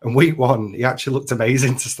 And week 1, he actually looked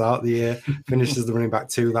amazing to start the year. Finished as the running back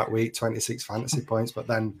 2 that week, 26 fantasy points, but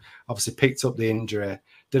then obviously picked up the injury.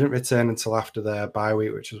 Didn't return until after the bye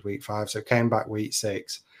week, which was week 5. So came back week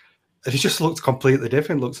 6. And he just looked completely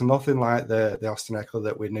different. Looks nothing like the Austin Eckler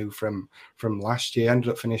that we knew from last year. Ended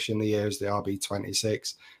up finishing the year as the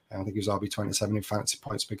RB26. I think he was RB27 in fantasy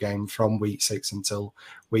points per game from week 6 until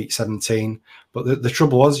week 17. But the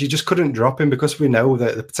trouble was you just couldn't drop him, because we know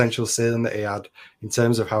that the potential ceiling that he had in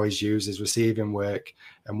terms of how he's used his receiving work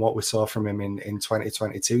and what we saw from him in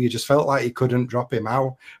 2022. You just felt like you couldn't drop him.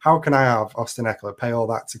 How can I have Austin Eckler, pay all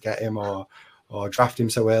that to get him, or draft him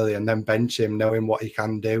so early and then bench him knowing what he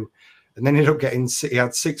can do? And then he ended up he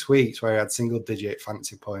had 6 weeks where he had single-digit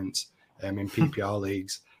fantasy points in PPR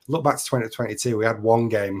leagues. Look back to 2022, we had 1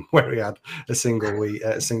 game where he had a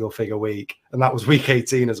single-figure week, and that was week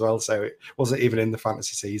 18 as well. So it wasn't even in the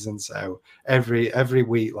fantasy season. So every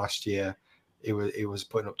week last year, he was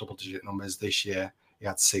putting up double-digit numbers. This year, he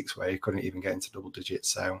had 6 where he couldn't even get into double digits.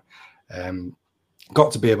 So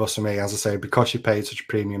got to be a bust for me, as I say, because you paid such a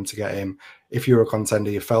premium to get him. If you were a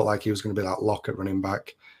contender, you felt like he was going to be that lock at running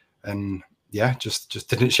back. And just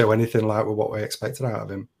didn't show anything like what we expected out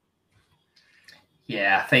of him.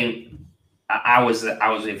 Yeah, I think I was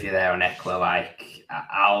with you there on Eckler. Like,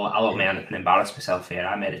 I'll admit I can embarrass myself here.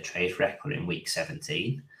 I made a trade for Eckler in week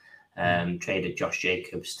 17. Traded Josh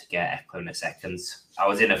Jacobs to get Eckler in the seconds. I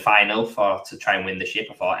was in a final to try and win the ship.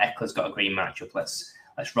 I thought Eckler's got a green matchup. Let's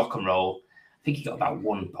rock and roll. I think he got about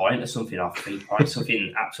 1 point or something off 3 points,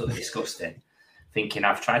 something absolutely disgusting. Thinking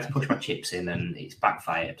I've tried to push my chips in and it's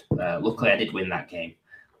backfired. Luckily, I did win that game,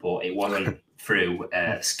 but it wasn't through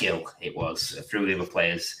skill. It was through the other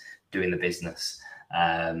players doing the business.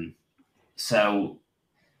 It was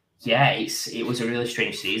a really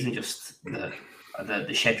strange season. Just the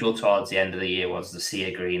schedule towards the end of the year was the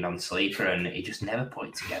Sea Green on Sleeper, and he just never put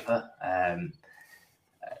it together.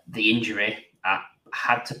 The injury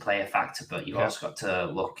had to play a factor, but you've also got to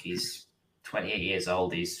look. He's 28 years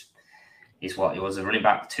old. He was a running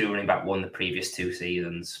back 2, running back 1 the previous 2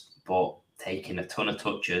 seasons, but taking a ton of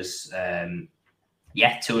touches.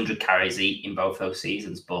 200 carries in both those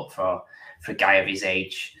seasons, but for a guy of his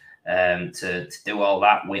age, to do all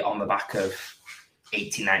that. We're on the back of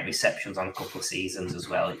 89 receptions on a couple of seasons as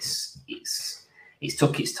well. It's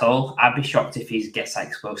took its toll. I'd be shocked if he gets that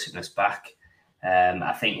explosiveness back.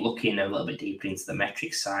 I think looking a little bit deeper into the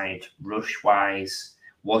metrics side, rush-wise,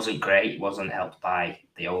 wasn't great. Wasn't helped by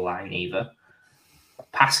the O-line either.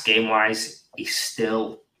 Pass game-wise, he's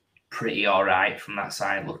still pretty all right from that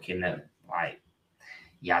side, looking at like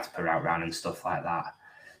yards per route run and stuff like that.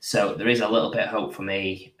 So there is a little bit of hope for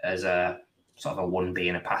me as a sort of a 1B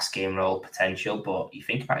in a pass game role potential. But you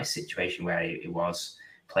think about his situation where he was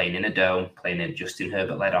playing in a dome, playing in a Justin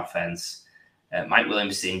Herbert-led offense. Mike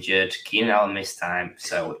Williams is injured. Keenan Allen missed time.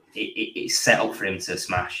 So it's set up for him to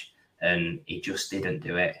smash, and he just didn't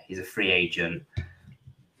do it. He's a free agent.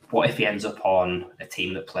 What if he ends up on a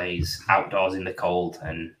team that plays outdoors in the cold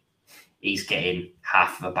and he's getting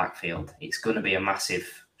half of a backfield? It's going to be a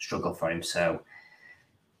massive struggle for him. So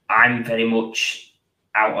I'm very much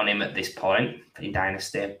out on him at this point in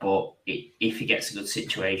Dynasty. But if he gets a good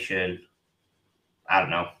situation, I don't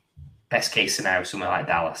know, best case scenario, somewhere like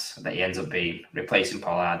Dallas, that he ends up being replacing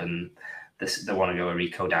Pollard and they want to go a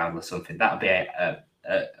Rico Dowdle or something. That would be a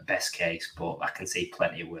best case, but I can see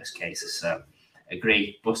plenty of worst cases. So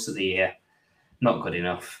agree, bust of the year, not good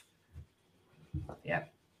enough. Yeah.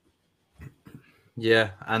 Yeah,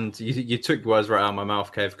 and you took the words right out of my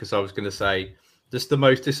mouth, Kev, because I was going to say just the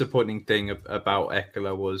most disappointing thing about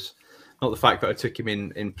Eckler was not the fact that I took him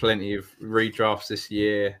in plenty of redrafts this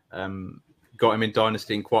year, got him in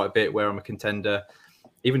Dynasty in quite a bit where I'm a contender,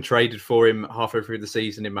 even traded for him halfway through the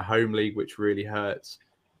season in my home league, which really hurts.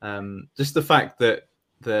 Just the fact that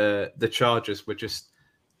the Chargers were just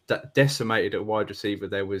decimated at wide receiver.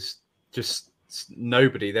 There was just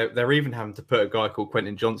nobody. They're even having to put a guy called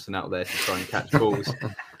Quentin Johnson out there to try and catch balls,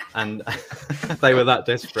 and they were that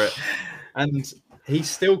desperate. And he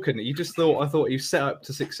still couldn't. I thought he was set up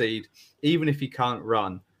to succeed. Even if he can't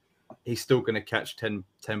run, he's still going to catch 10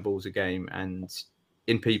 balls a game. And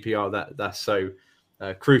in PPR, that's so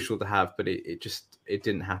crucial to have. But it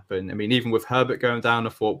didn't happen. I mean, even with Herbert going down,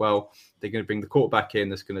 I thought, well, they're going to bring the quarterback in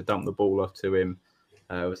that's going to dump the ball off to him.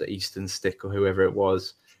 Was it Easton Stick or whoever it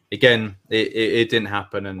was? Again, it didn't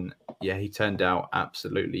happen. And yeah, he turned out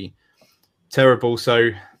absolutely terrible.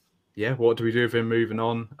 So yeah, what do we do with him moving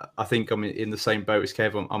on? I think I'm in the same boat as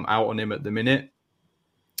Kev. I'm out on him at the minute.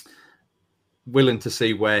 Willing to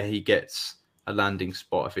see where he gets a landing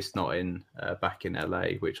spot if it's not in back in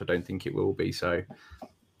LA, which I don't think it will be. So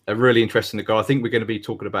a really interesting guy. I think we're going to be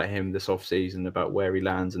talking about him this offseason, about where he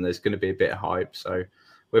lands, and there's going to be a bit of hype. So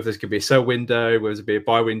whether there's going to be a sell window, whether there's going to be a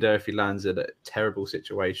buy window if he lands in a terrible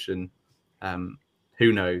situation,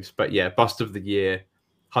 who knows? But yeah, bust of the year,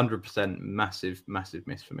 100% massive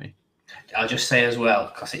miss for me. I'll just say as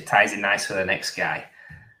well, because it ties in nice for the next guy.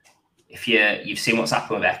 If you've seen what's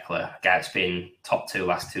happened with Eckler, a guy that's been top 2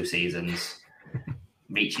 last 2 seasons,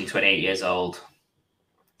 reaching 28 years old,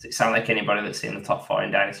 does it sound like anybody that's in the top 4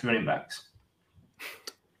 in Dynasty running backs?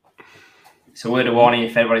 So word of warning,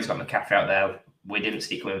 if everybody's got McCaffrey out there, we didn't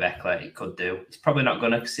see coming with Eckler, it could do. It's probably not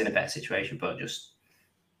going to, because he's in a better situation, but just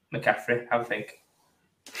McCaffrey, have a think.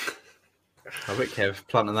 I bet Kev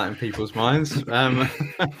planting that in people's minds.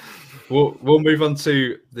 We'll move on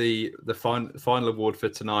to the final award for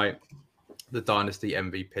tonight, the Dynasty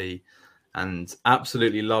MVP, and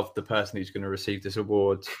absolutely loved the person who's going to receive this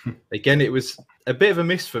award. Again, it was a bit of a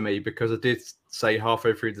miss for me because I did say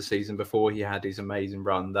halfway through the season before he had his amazing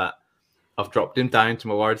run that I've dropped him down to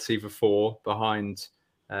my wide receiver 4 behind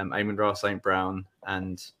Amon-Ra St. Brown,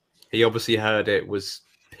 and he obviously heard it, was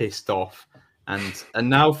pissed off. And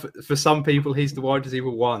now for some people, he's the wide receiver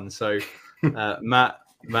 1. So, Matt,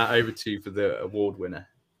 over to you for the award winner.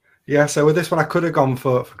 Yeah, so with this one, I could have gone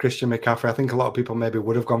for Christian McCaffrey. I think a lot of people maybe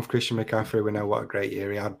would have gone for Christian McCaffrey. We know what a great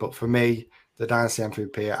year he had. But for me, the Dynasty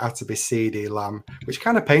MVP, it had to be CeeDee Lamb, which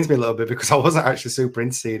kind of pains me a little bit because I wasn't actually super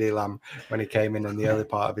into CeeDee Lamb when he came in the early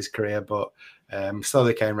part of his career. But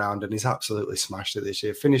slowly came round and he's absolutely smashed it this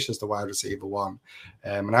year. Finished as the wide receiver 1.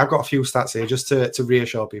 And I've got a few stats here just to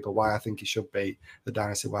reassure people why I think he should be the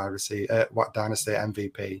Dynasty Dynasty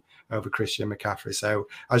MVP over Christian McCaffrey. So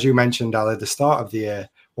as you mentioned, Ali, the start of the year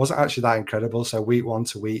wasn't actually that incredible. So week 1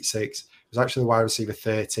 to week 6, it was actually the wide receiver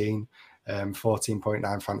 13,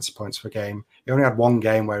 14.9 fantasy points per game. He only had one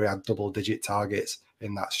game where he had double-digit targets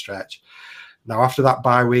in that stretch. Now, after that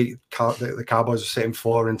bye week, the Cowboys were sitting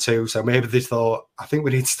 4-2, so maybe they thought, I think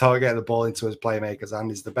we need to start getting the ball into his playmakers,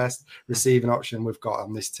 and he's the best receiving option we've got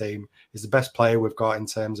on this team. He's the best player we've got in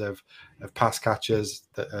terms of pass catchers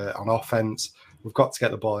on offense. We've got to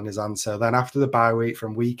get the ball in his hands. So then after the bye week,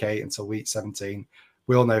 from week 8 until week 17,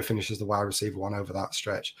 we all know finishes the wide receiver one over that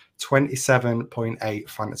stretch. 27.8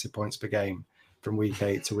 fantasy points per game from week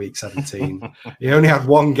 8 to week 17. He only had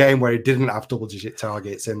one game where he didn't have double-digit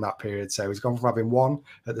targets in that period. So he's gone from having one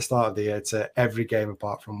at the start of the year to every game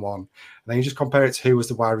apart from one. And then you just compare it to who was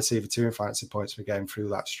the wide receiver 2 in fantasy points per game through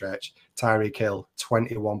that stretch. Tyreek Hill,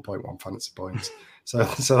 21.1 fantasy points. So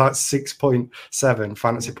that's 6.7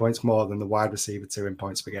 fantasy points more than the wide receiver 2 in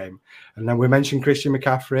points per game. And then we mentioned Christian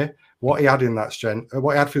McCaffrey. What he had in that strength,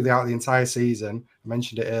 what he had throughout the entire season, I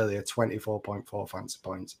mentioned it earlier, 24.4 fantasy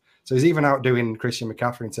points. So he's even outdoing Christian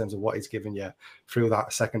McCaffrey in terms of what he's given you through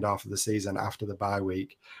that second half of the season after the bye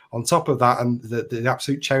week. On top of that, and the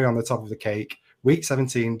absolute cherry on the top of the cake, week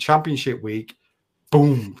 17, championship week,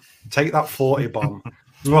 boom, take that 40 bomb.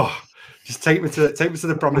 Oh, just take me to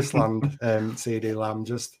the promised land, CD Lamb.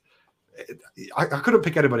 I couldn't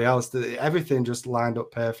pick anybody else. Everything just lined up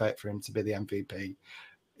perfect for him to be the MVP.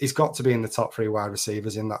 He's got to be in the top 3 wide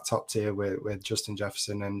receivers in that top tier with Justin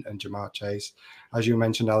Jefferson and Jamar Chase. As you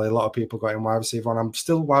mentioned, Ali, a lot of people got in wide receiver 1. I'm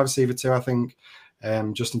still wide receiver 2, I think.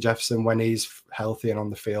 Justin Jefferson, when he's healthy and on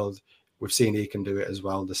the field, we've seen he can do it as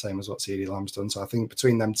well, the same as what CeeDee Lamb's done. So I think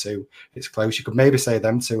between them two, it's close. You could maybe say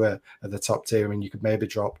them two are the top tier, and you could maybe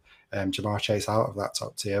drop Jamar Chase out of that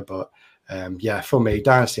top tier. But yeah, for me,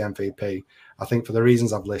 Dynasty MVP, I think for the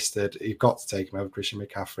reasons I've listed, you've got to take him over Christian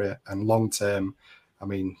McCaffrey. And long-term, I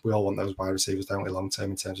mean, we all want those wide receivers, don't we, long-term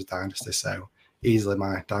in terms of Dynasty. So easily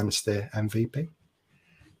my Dynasty MVP.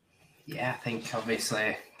 Yeah, I think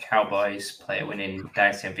obviously Cowboys player winning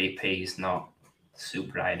Dynasty MVP is not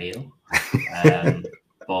super ideal.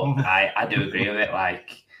 But I do agree with it.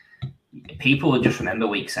 Like, people will just remember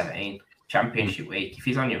week 17, championship week. If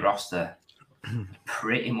he's on your roster,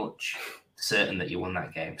 pretty much certain that you won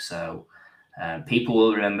that game. So people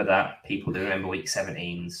will remember that. People do remember week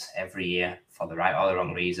 17s every year for the right or the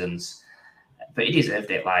wrong reasons. But he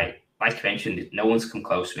deserved it. Like you mentioned, no one's come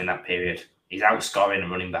close to him in that period. He's outscoring a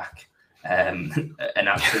running back, an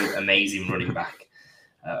absolute amazing running back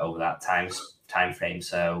over that time frame.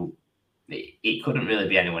 So it couldn't really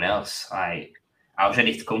be anyone else. I was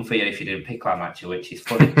ready to come for you if you didn't pick that match, which is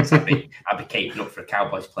funny because I'd be caping up for a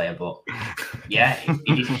Cowboys player. But yeah,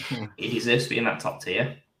 he deserves to be in that top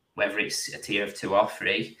tier, whether it's a tier of 2 or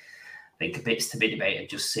 3. I think a bit's to be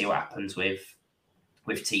debated. Just see what happens with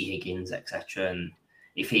T. Higgins, etc. And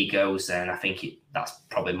if he goes, then I think that's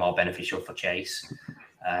probably more beneficial for Chase.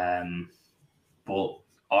 But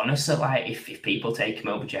honestly, like if people take him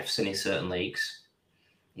over Jefferson in certain leagues,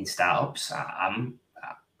 in startups, I'm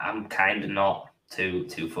kind of not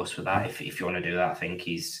too fussed with that. If you want to do that, I think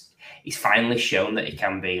he's finally shown that he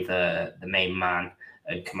can be the main man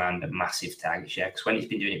and command a massive target share. Because when he's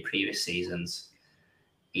been doing it previous seasons,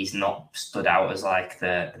 he's not stood out as like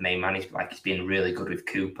the main man. He's been really good with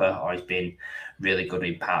Cooper, or he's been really good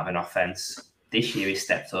in part of an offense. This year he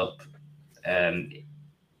stepped up.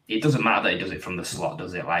 It doesn't matter that he does it from the slot,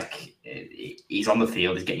 does it? Like, he's on the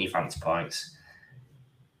field, he's getting you fantasy points.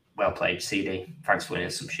 Well played, CD. Thanks for winning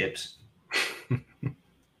some ships.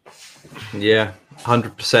 Yeah,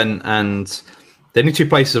 100%. And the only 2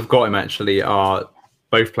 places I've got him actually are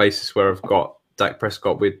both places where I've got Dak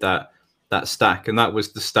Prescott with that stack. And that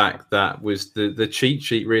was the stack that was the cheat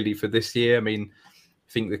sheet really for this year. I mean,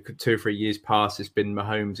 I think the 2 or 3 years past, it's been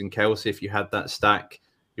Mahomes and Kelsey. If you had that stack,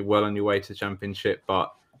 you're well on your way to championship.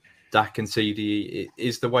 But Dak and CD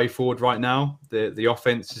is the way forward right now. The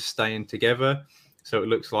offense is staying together. So it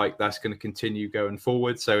looks like that's going to continue going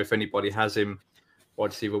forward. So if anybody has him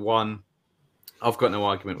wide receiver 1, I've got no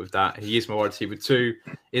argument with that. He is my wide receiver 2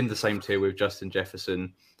 in the same tier with Justin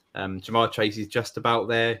Jefferson. Jamar Chase is just about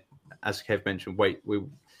there. As Kev mentioned, we're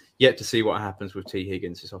yet to see what happens with T.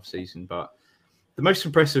 Higgins this offseason. But the most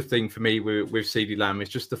impressive thing for me with CeeDee Lamb is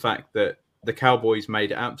just the fact that the Cowboys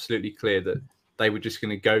made it absolutely clear that they were just going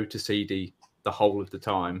to go to CD the whole of the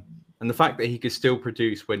time. And the fact that he could still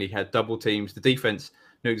produce when he had double teams, the defense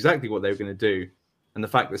knew exactly what they were going to do. And the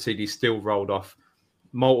fact that CD still rolled off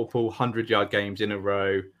multiple 100-yard games in a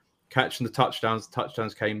row, catching the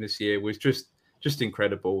touchdowns came this year, was just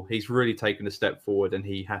incredible. He's really taken a step forward, and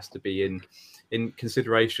he has to be in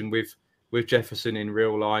consideration with Jefferson in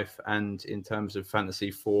real life and in terms of fantasy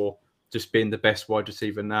for just being the best wide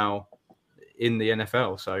receiver now in the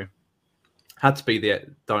NFL. So had to be the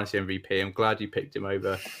Dynasty MVP. I'm glad you picked him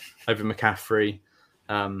over McCaffrey.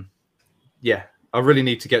 Yeah, I really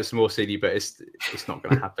need to get some more CD, but it's not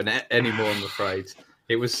going to happen anymore, I'm afraid.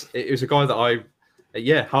 It was a guy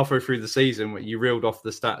that halfway through the season, when you reeled off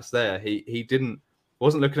the stats there, he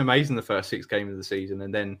wasn't looking amazing the first 6 games of the season,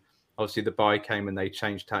 and then obviously the bye came and they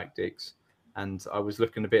changed tactics, and I was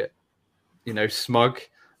looking a bit, smug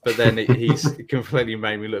but then he's completely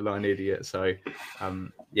made me look like an idiot. So,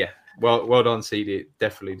 yeah, well done, CD.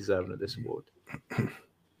 Definitely deserving of this award.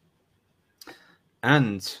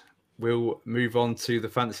 And we'll move on to the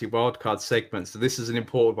fantasy wildcard segment. So this is an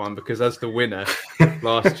important one because as the winner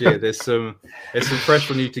last year, there's some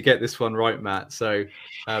pressure on you to get this one right, Matt. So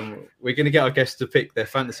we're going to get our guests to pick their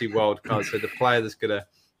fantasy wildcard. So the player that's going to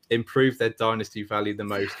improve their dynasty value the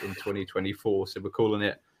most in 2024. So we're calling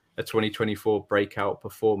it a 2024 breakout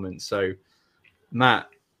performance. So Matt,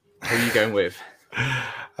 who are you going with?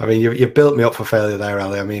 I mean, you built me up for failure there,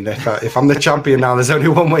 Ali. I mean, if I'm the champion now, there's only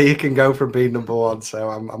one way you can go from being number one. So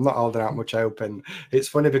I'm not holding out much hope. And it's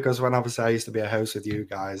funny because when obviously I used to be a host with you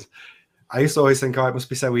guys, I used to always think, oh, it must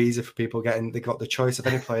be so easy for people they got the choice of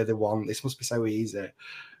any player they want. This must be so easy.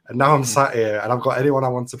 And now I'm sat here and I've got anyone I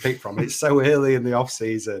want to pick from. It's so early in the off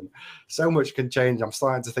season. So much can change. I'm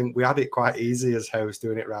starting to think we had it quite easy as hosts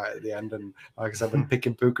doing it right at the end. And like I said, when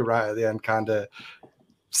picking Puka right at the end kind of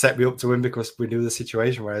set me up to win because we knew the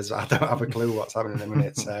situation, whereas I don't have a clue what's happening in a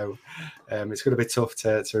minute. So it's going to be tough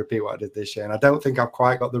to repeat what I did this year. And I don't think I've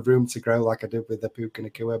quite got the room to grow like I did with the Puka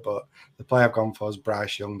Nacua, but the player I've gone for is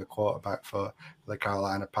Bryce Young, the quarterback for the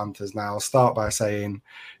Carolina Panthers. Now, I'll start by saying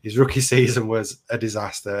his rookie season was a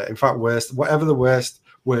disaster. In fact, whatever the worst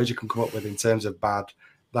words you can come up with in terms of bad,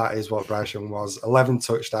 that is what Bryce Young was. 11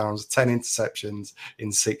 touchdowns, 10 interceptions in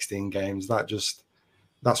 16 games.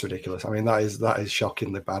 That's ridiculous. I mean, that is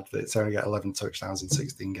shockingly bad that it's only got 11 touchdowns in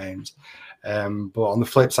 16 games. But on the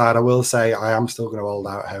flip side, I will say I am still going to hold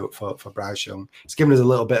out hope for Bryce Young. It's given us a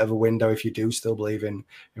little bit of a window if you do still believe in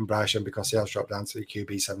Bryce Young because he has dropped down to the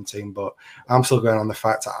QB 17. But I'm still going on the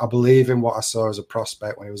fact that I believe in what I saw as a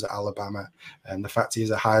prospect when he was at Alabama and the fact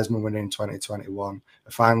he's a Heisman winner in 2021,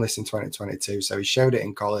 a finalist in 2022. So he showed it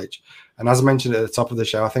in college. And as I mentioned at the top of the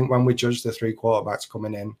show, I think when we judged the three quarterbacks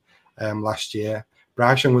coming in last year,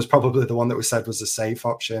 Bryce Young was probably the one that we said was the safe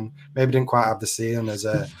option. Maybe didn't quite have the ceiling as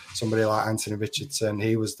somebody like Anthony Richardson.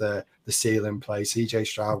 He was the ceiling play. CJ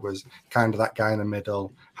Stroud was kind of that guy in the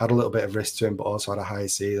middle, had a little bit of risk to him, but also had a high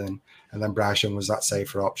ceiling. And then Bryce Young was that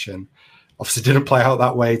safer option. Obviously didn't play out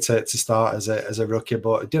that way to start as a rookie,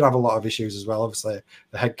 but it did have a lot of issues as well. Obviously,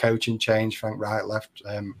 the head coaching changed. Frank Wright left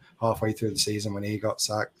halfway through the season when he got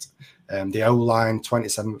sacked. The O-line,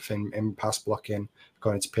 27th in pass blocking,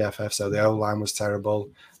 according to PFF. So the O-line was terrible.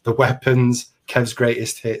 The weapons, Kev's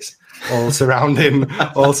greatest hits, all surrounding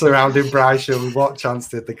Bryce Young. What chance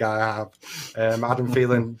did the guy have? Adam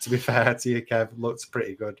Thielen, to be fair to you, Kev, looked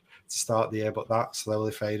pretty good to start the year, but that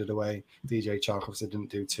slowly faded away. DJ Chark obviously didn't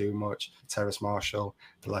do too much. Terrace Marshall,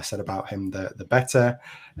 the less said about him, the better.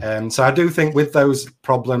 So I do think with those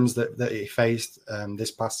problems that he faced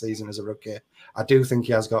this past season as a rookie, I do think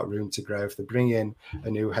he has got room to grow. If they bring in a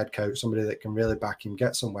new head coach, somebody that can really back him,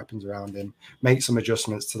 get some weapons around him, make some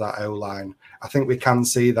adjustments to that O-line, I think we can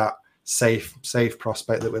see that safe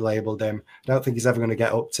prospect that we labelled him. I don't think he's ever going to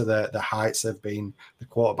get up to the heights of being the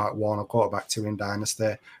quarterback 1 or quarterback 2 in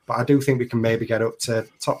Dynasty, but I do think we can maybe get up to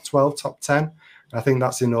top 12, top 10. And I think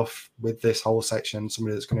that's enough with this whole section,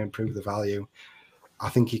 somebody that's going to improve the value. I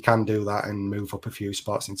think he can do that and move up a few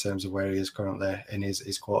spots in terms of where he is currently in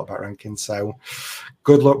his quarterback ranking. So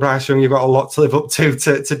good luck, Bryce Young. You've got a lot to live up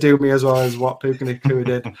to do me as well as what Puka Nacua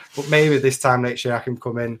did. But maybe this time next year I can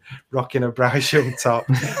come in rocking a Bryce Young top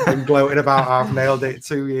and gloating about I've nailed it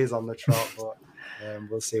 2 years on the trot. But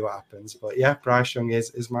we'll see what happens. But yeah, Bryce Young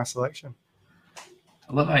is my selection.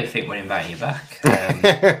 I love how you think we're inviting you back.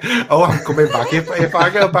 Oh, I'm coming back. If I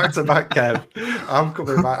go back to back, Kev, I'm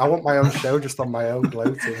coming back. I want my own show just on my own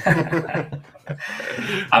gloating.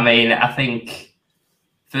 I mean, I think,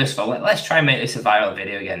 first of all, let's try and make this a viral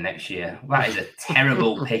video again next year. That is a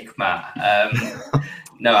terrible pick, Matt.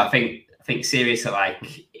 No, I think seriously,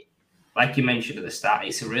 like you mentioned at the start,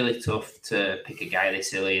 it's really tough to pick a guy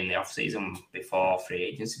this early in the off-season before free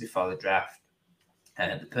agency, before the draft.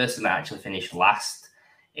 The person that actually finished last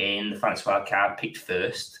in the fantasy wildcard picked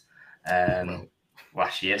first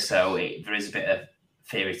last year, so there is a bit of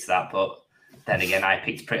theory to that. But then again, I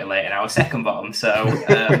picked pretty late and I was second bottom, so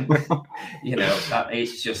that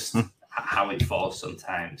it's just how it falls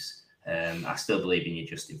sometimes. I still believe in you,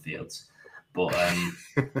 Justin Fields, but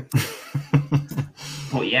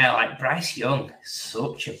yeah, like Bryce Young,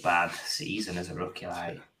 such a bad season as a rookie.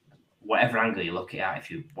 Like whatever angle you look at, if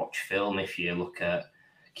you watch film, if you look at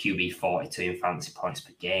QB 42 in fantasy points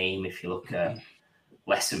per game, if you look at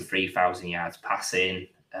less than 3,000 yards passing,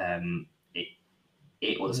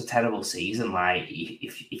 it was a terrible season. Like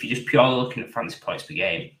if you're just purely looking at fantasy points per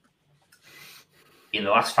game, in the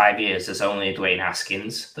last 5 years, there's only Dwayne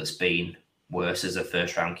Haskins that's been worse as a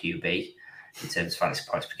first round QB. in terms of fantasy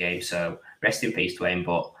points per game. So rest in peace, Dwayne.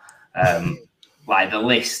 But like the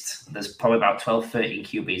list, there's probably about 12, 13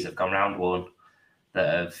 QBs that have gone round one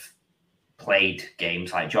that have played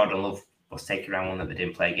games. Like Jordan Love was taking round one that they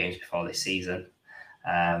didn't play games before this season.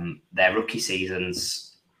 Their rookie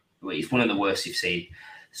seasons, it's one of the worst you've seen.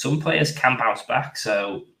 Some players can bounce back.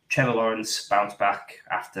 So Trevor Lawrence bounced back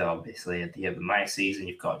after, obviously, the Urban Meyer season.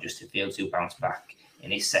 You've got Justin Fields who bounced back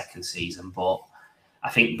in his second season. But I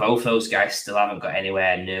think both those guys still haven't got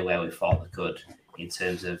anywhere near where we thought they could in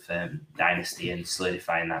terms of Dynasty and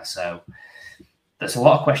solidifying that. So there's a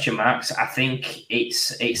lot of question marks. I think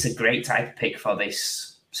it's a great type of pick for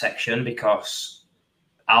this section because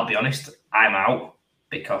I'll be honest, I'm out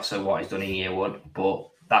because of what he's done in year one. But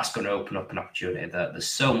that's going to open up an opportunity that there's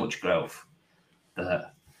so much growth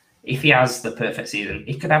that if he has the perfect season,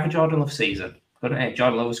 he could have a Jordan Love season, couldn't he?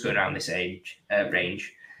 Jordan Love was going around this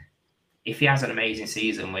range. If he has an amazing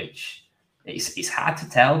season, which it's hard to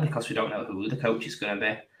tell because we don't know who the coach is going to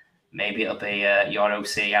be. Maybe it'll be your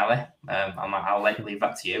OC, Ali. I'll leave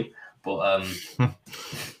that to you. But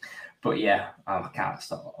but yeah, I can't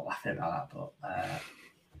stop laughing about that.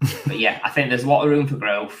 But yeah, I think there's a lot of room for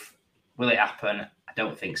growth. Will it happen? I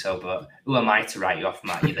don't think so. But who am I to write you off,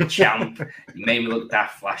 Matt? You're the champ. You made me look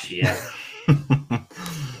daft last year.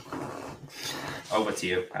 Over to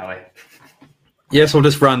you, Ali. Yes, I'll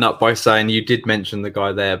just round up by saying you did mention the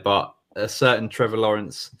guy there, but a certain Trevor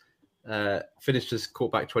Lawrence finished as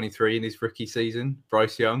quarterback 23 in his rookie season.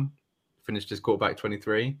 Bryce Young finished as quarterback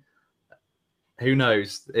 23. Who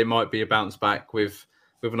knows? It might be a bounce back with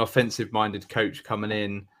an offensive-minded coach coming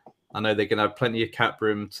in. I know they're going to have plenty of cap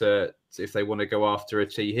room to if they want to go after a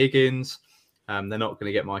T. Higgins. They're not going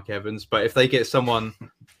to get Mike Evans, but if they get someone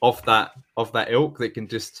of that ilk that can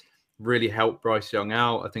just really help Bryce Young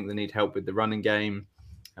out, I think they need help with the running game.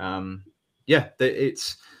 I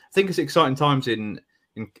think it's exciting times in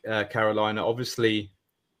Carolina. Obviously,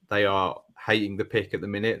 they are hating the pick at the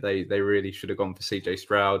minute. They really should have gone for CJ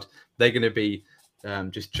Stroud. They're going to be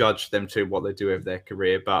just judge them to what they do with their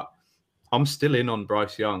career. But I'm still in on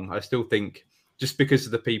Bryce Young. I still think just because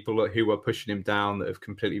of the people who are pushing him down that have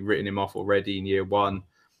completely written him off already in year one,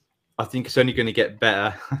 I think it's only going to get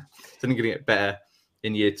better. It's only going to get better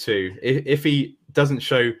in year two. If he doesn't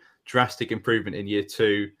show drastic improvement in year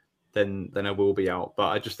two, then I will be out. But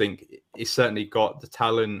I just think he's certainly got the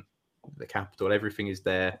talent, the capital, everything is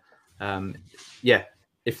there.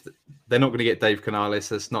 If they're not going to get Dave Canales,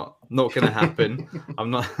 that's not going to happen.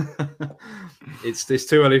 I'm not. It's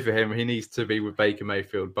too early for him. He needs to be with Baker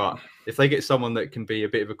Mayfield. But if they get someone that can be a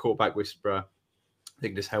bit of a quarterback whisperer, they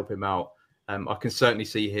can just help him out. I can certainly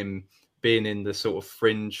see him being in the sort of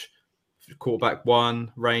fringe quarterback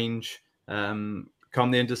one range. Come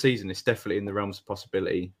the end of the season, it's definitely in the realms of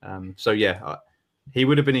possibility. He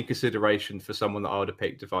would have been in consideration for someone that I would have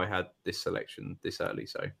picked if I had this selection this early.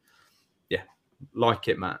 So, yeah, like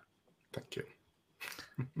it, Matt. Thank you.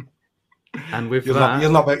 And with you'll that,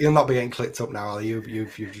 you'll not be getting clicked up now, Ali.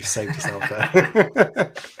 You've just saved yourself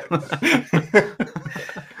there.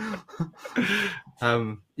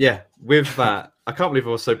 With that, I can't believe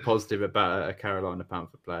I was so positive about a Carolina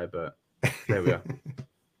Panther player, but there we are.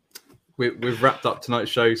 We've wrapped up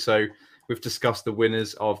tonight's show, so we've discussed the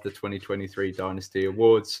winners of the 2023 Dynasty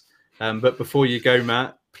Awards. But before you go,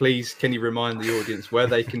 Matt, please, can you remind the audience where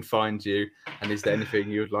they can find you, and is there anything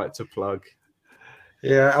you would like to plug?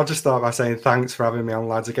 Yeah, I'll just start by saying thanks for having me on,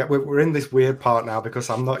 lads. Again, we're in this weird part now because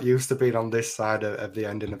I'm not used to being on this side of the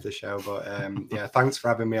ending of the show. But thanks for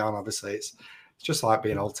having me on. Obviously, it's just like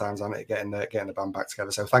being old times on it, getting the band back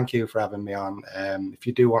together. So thank you for having me on. If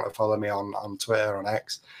you do want to follow me on Twitter, on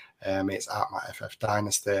X, it's at my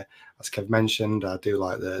FFDynasty. As Kev mentioned, I do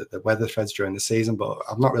like the weather threads during the season, but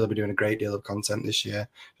I've not really been doing a great deal of content this year.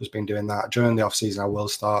 Just been doing that during the off season. I will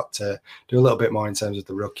start to do a little bit more in terms of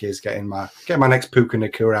the rookies, getting my next Puka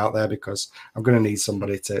Nacua out there because I'm going to need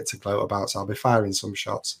somebody to gloat about. So I'll be firing some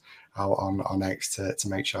shots out on X to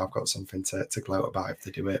make sure I've got something to gloat about if they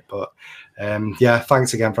do it. But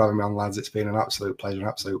thanks again for having me on, lads. It's been an absolute pleasure, an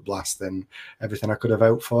absolute blast, and everything I could have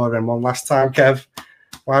hoped for. And one last time, Kev.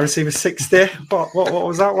 Wide receiver 60. What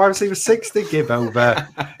was that? Wide receiver 60. Give over.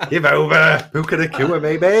 Puka Nacua,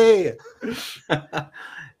 baby.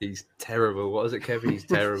 He's terrible. What is it, Kevin? He's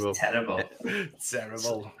terrible. Terrible.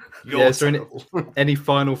 So any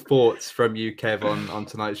final thoughts from you, Kev, on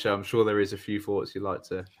tonight's show? I'm sure there is a few thoughts you'd like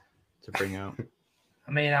to bring out.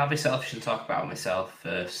 I mean, I'll be selfish and talk about myself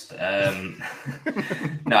first. No,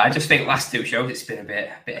 I just think last two shows it's been a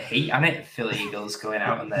bit of heat on it. Philly Eagles going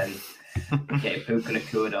out and then getting Puka and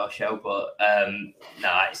Nacua show. But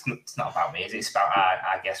no, it's not about me. It's about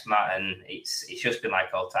I guess Matt, and it's just been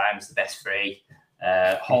like old times. The best three,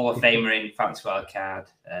 Hall of Famer in Fantasy Wildcard,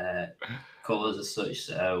 colours as such.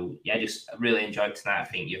 So yeah, just really enjoyed tonight. I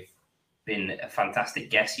think you've been a fantastic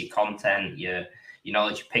guest. Your content, your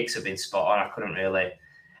knowledge, your picks have been spot on. I couldn't really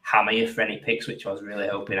hammer you for any picks, which I was really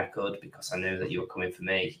hoping I could, because I knew that you were coming for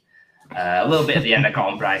me. A little bit at the end, I got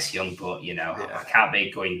on Bryce Young, but I can't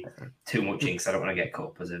be going too much in because I don't want to get cut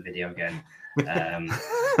up as a video again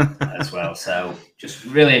as well. So just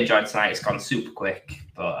really enjoyed tonight. It's gone super quick,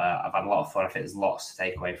 but I've had a lot of fun. I think there's lots to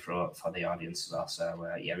take away for the audience as well. So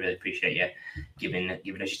really appreciate you giving us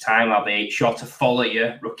your time. I'll be sure to follow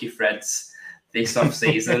you, Rookie Freds, this off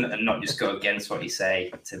season, and not just go against what you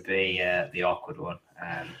say to be the awkward one.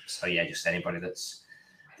 Just anybody that's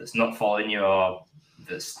not following you or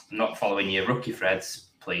that's not following your Rookie Freds,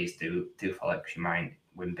 please do follow, because you might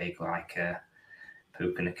win big like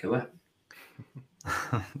Puka and Nacua.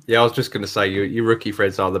 Yeah, I was just going to say your Rookie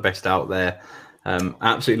Freds are the best out there.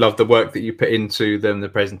 Absolutely love the work that you put into them, the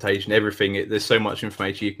presentation, everything. There's so much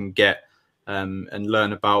information you can get and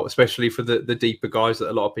learn about, especially for the deeper guys that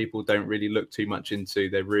a lot of people don't really look too much into.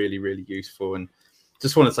 They're really, really useful. And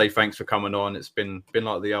just want to say thanks for coming on. It's been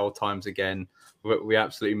like the old times again. We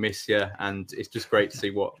absolutely miss you, and it's just great to see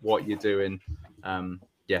what you're doing.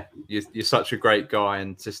 You're such a great guy,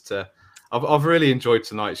 and just I've really enjoyed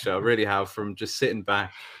tonight's show. I really have, from just sitting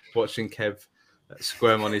back watching Kev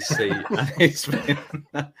squirm on his seat. It's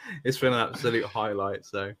been an absolute highlight.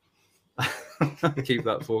 So keep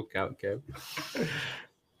that fork out, Kev.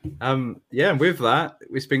 With that,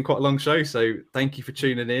 it's been quite a long show, so thank you for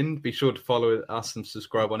tuning in. Be sure to follow us and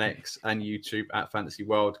subscribe on X and YouTube at Fantasy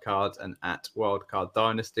Wildcard and at Wildcard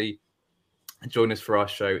Dynasty, and join us for our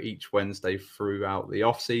show each Wednesday throughout the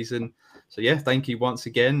off season. So thank you once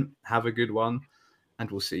again. Have a good one, and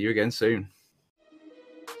we'll see you again soon.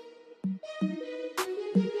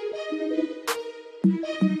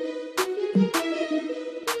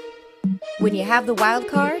 When you have the wild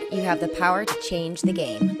card, you have the power to change the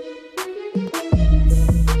game.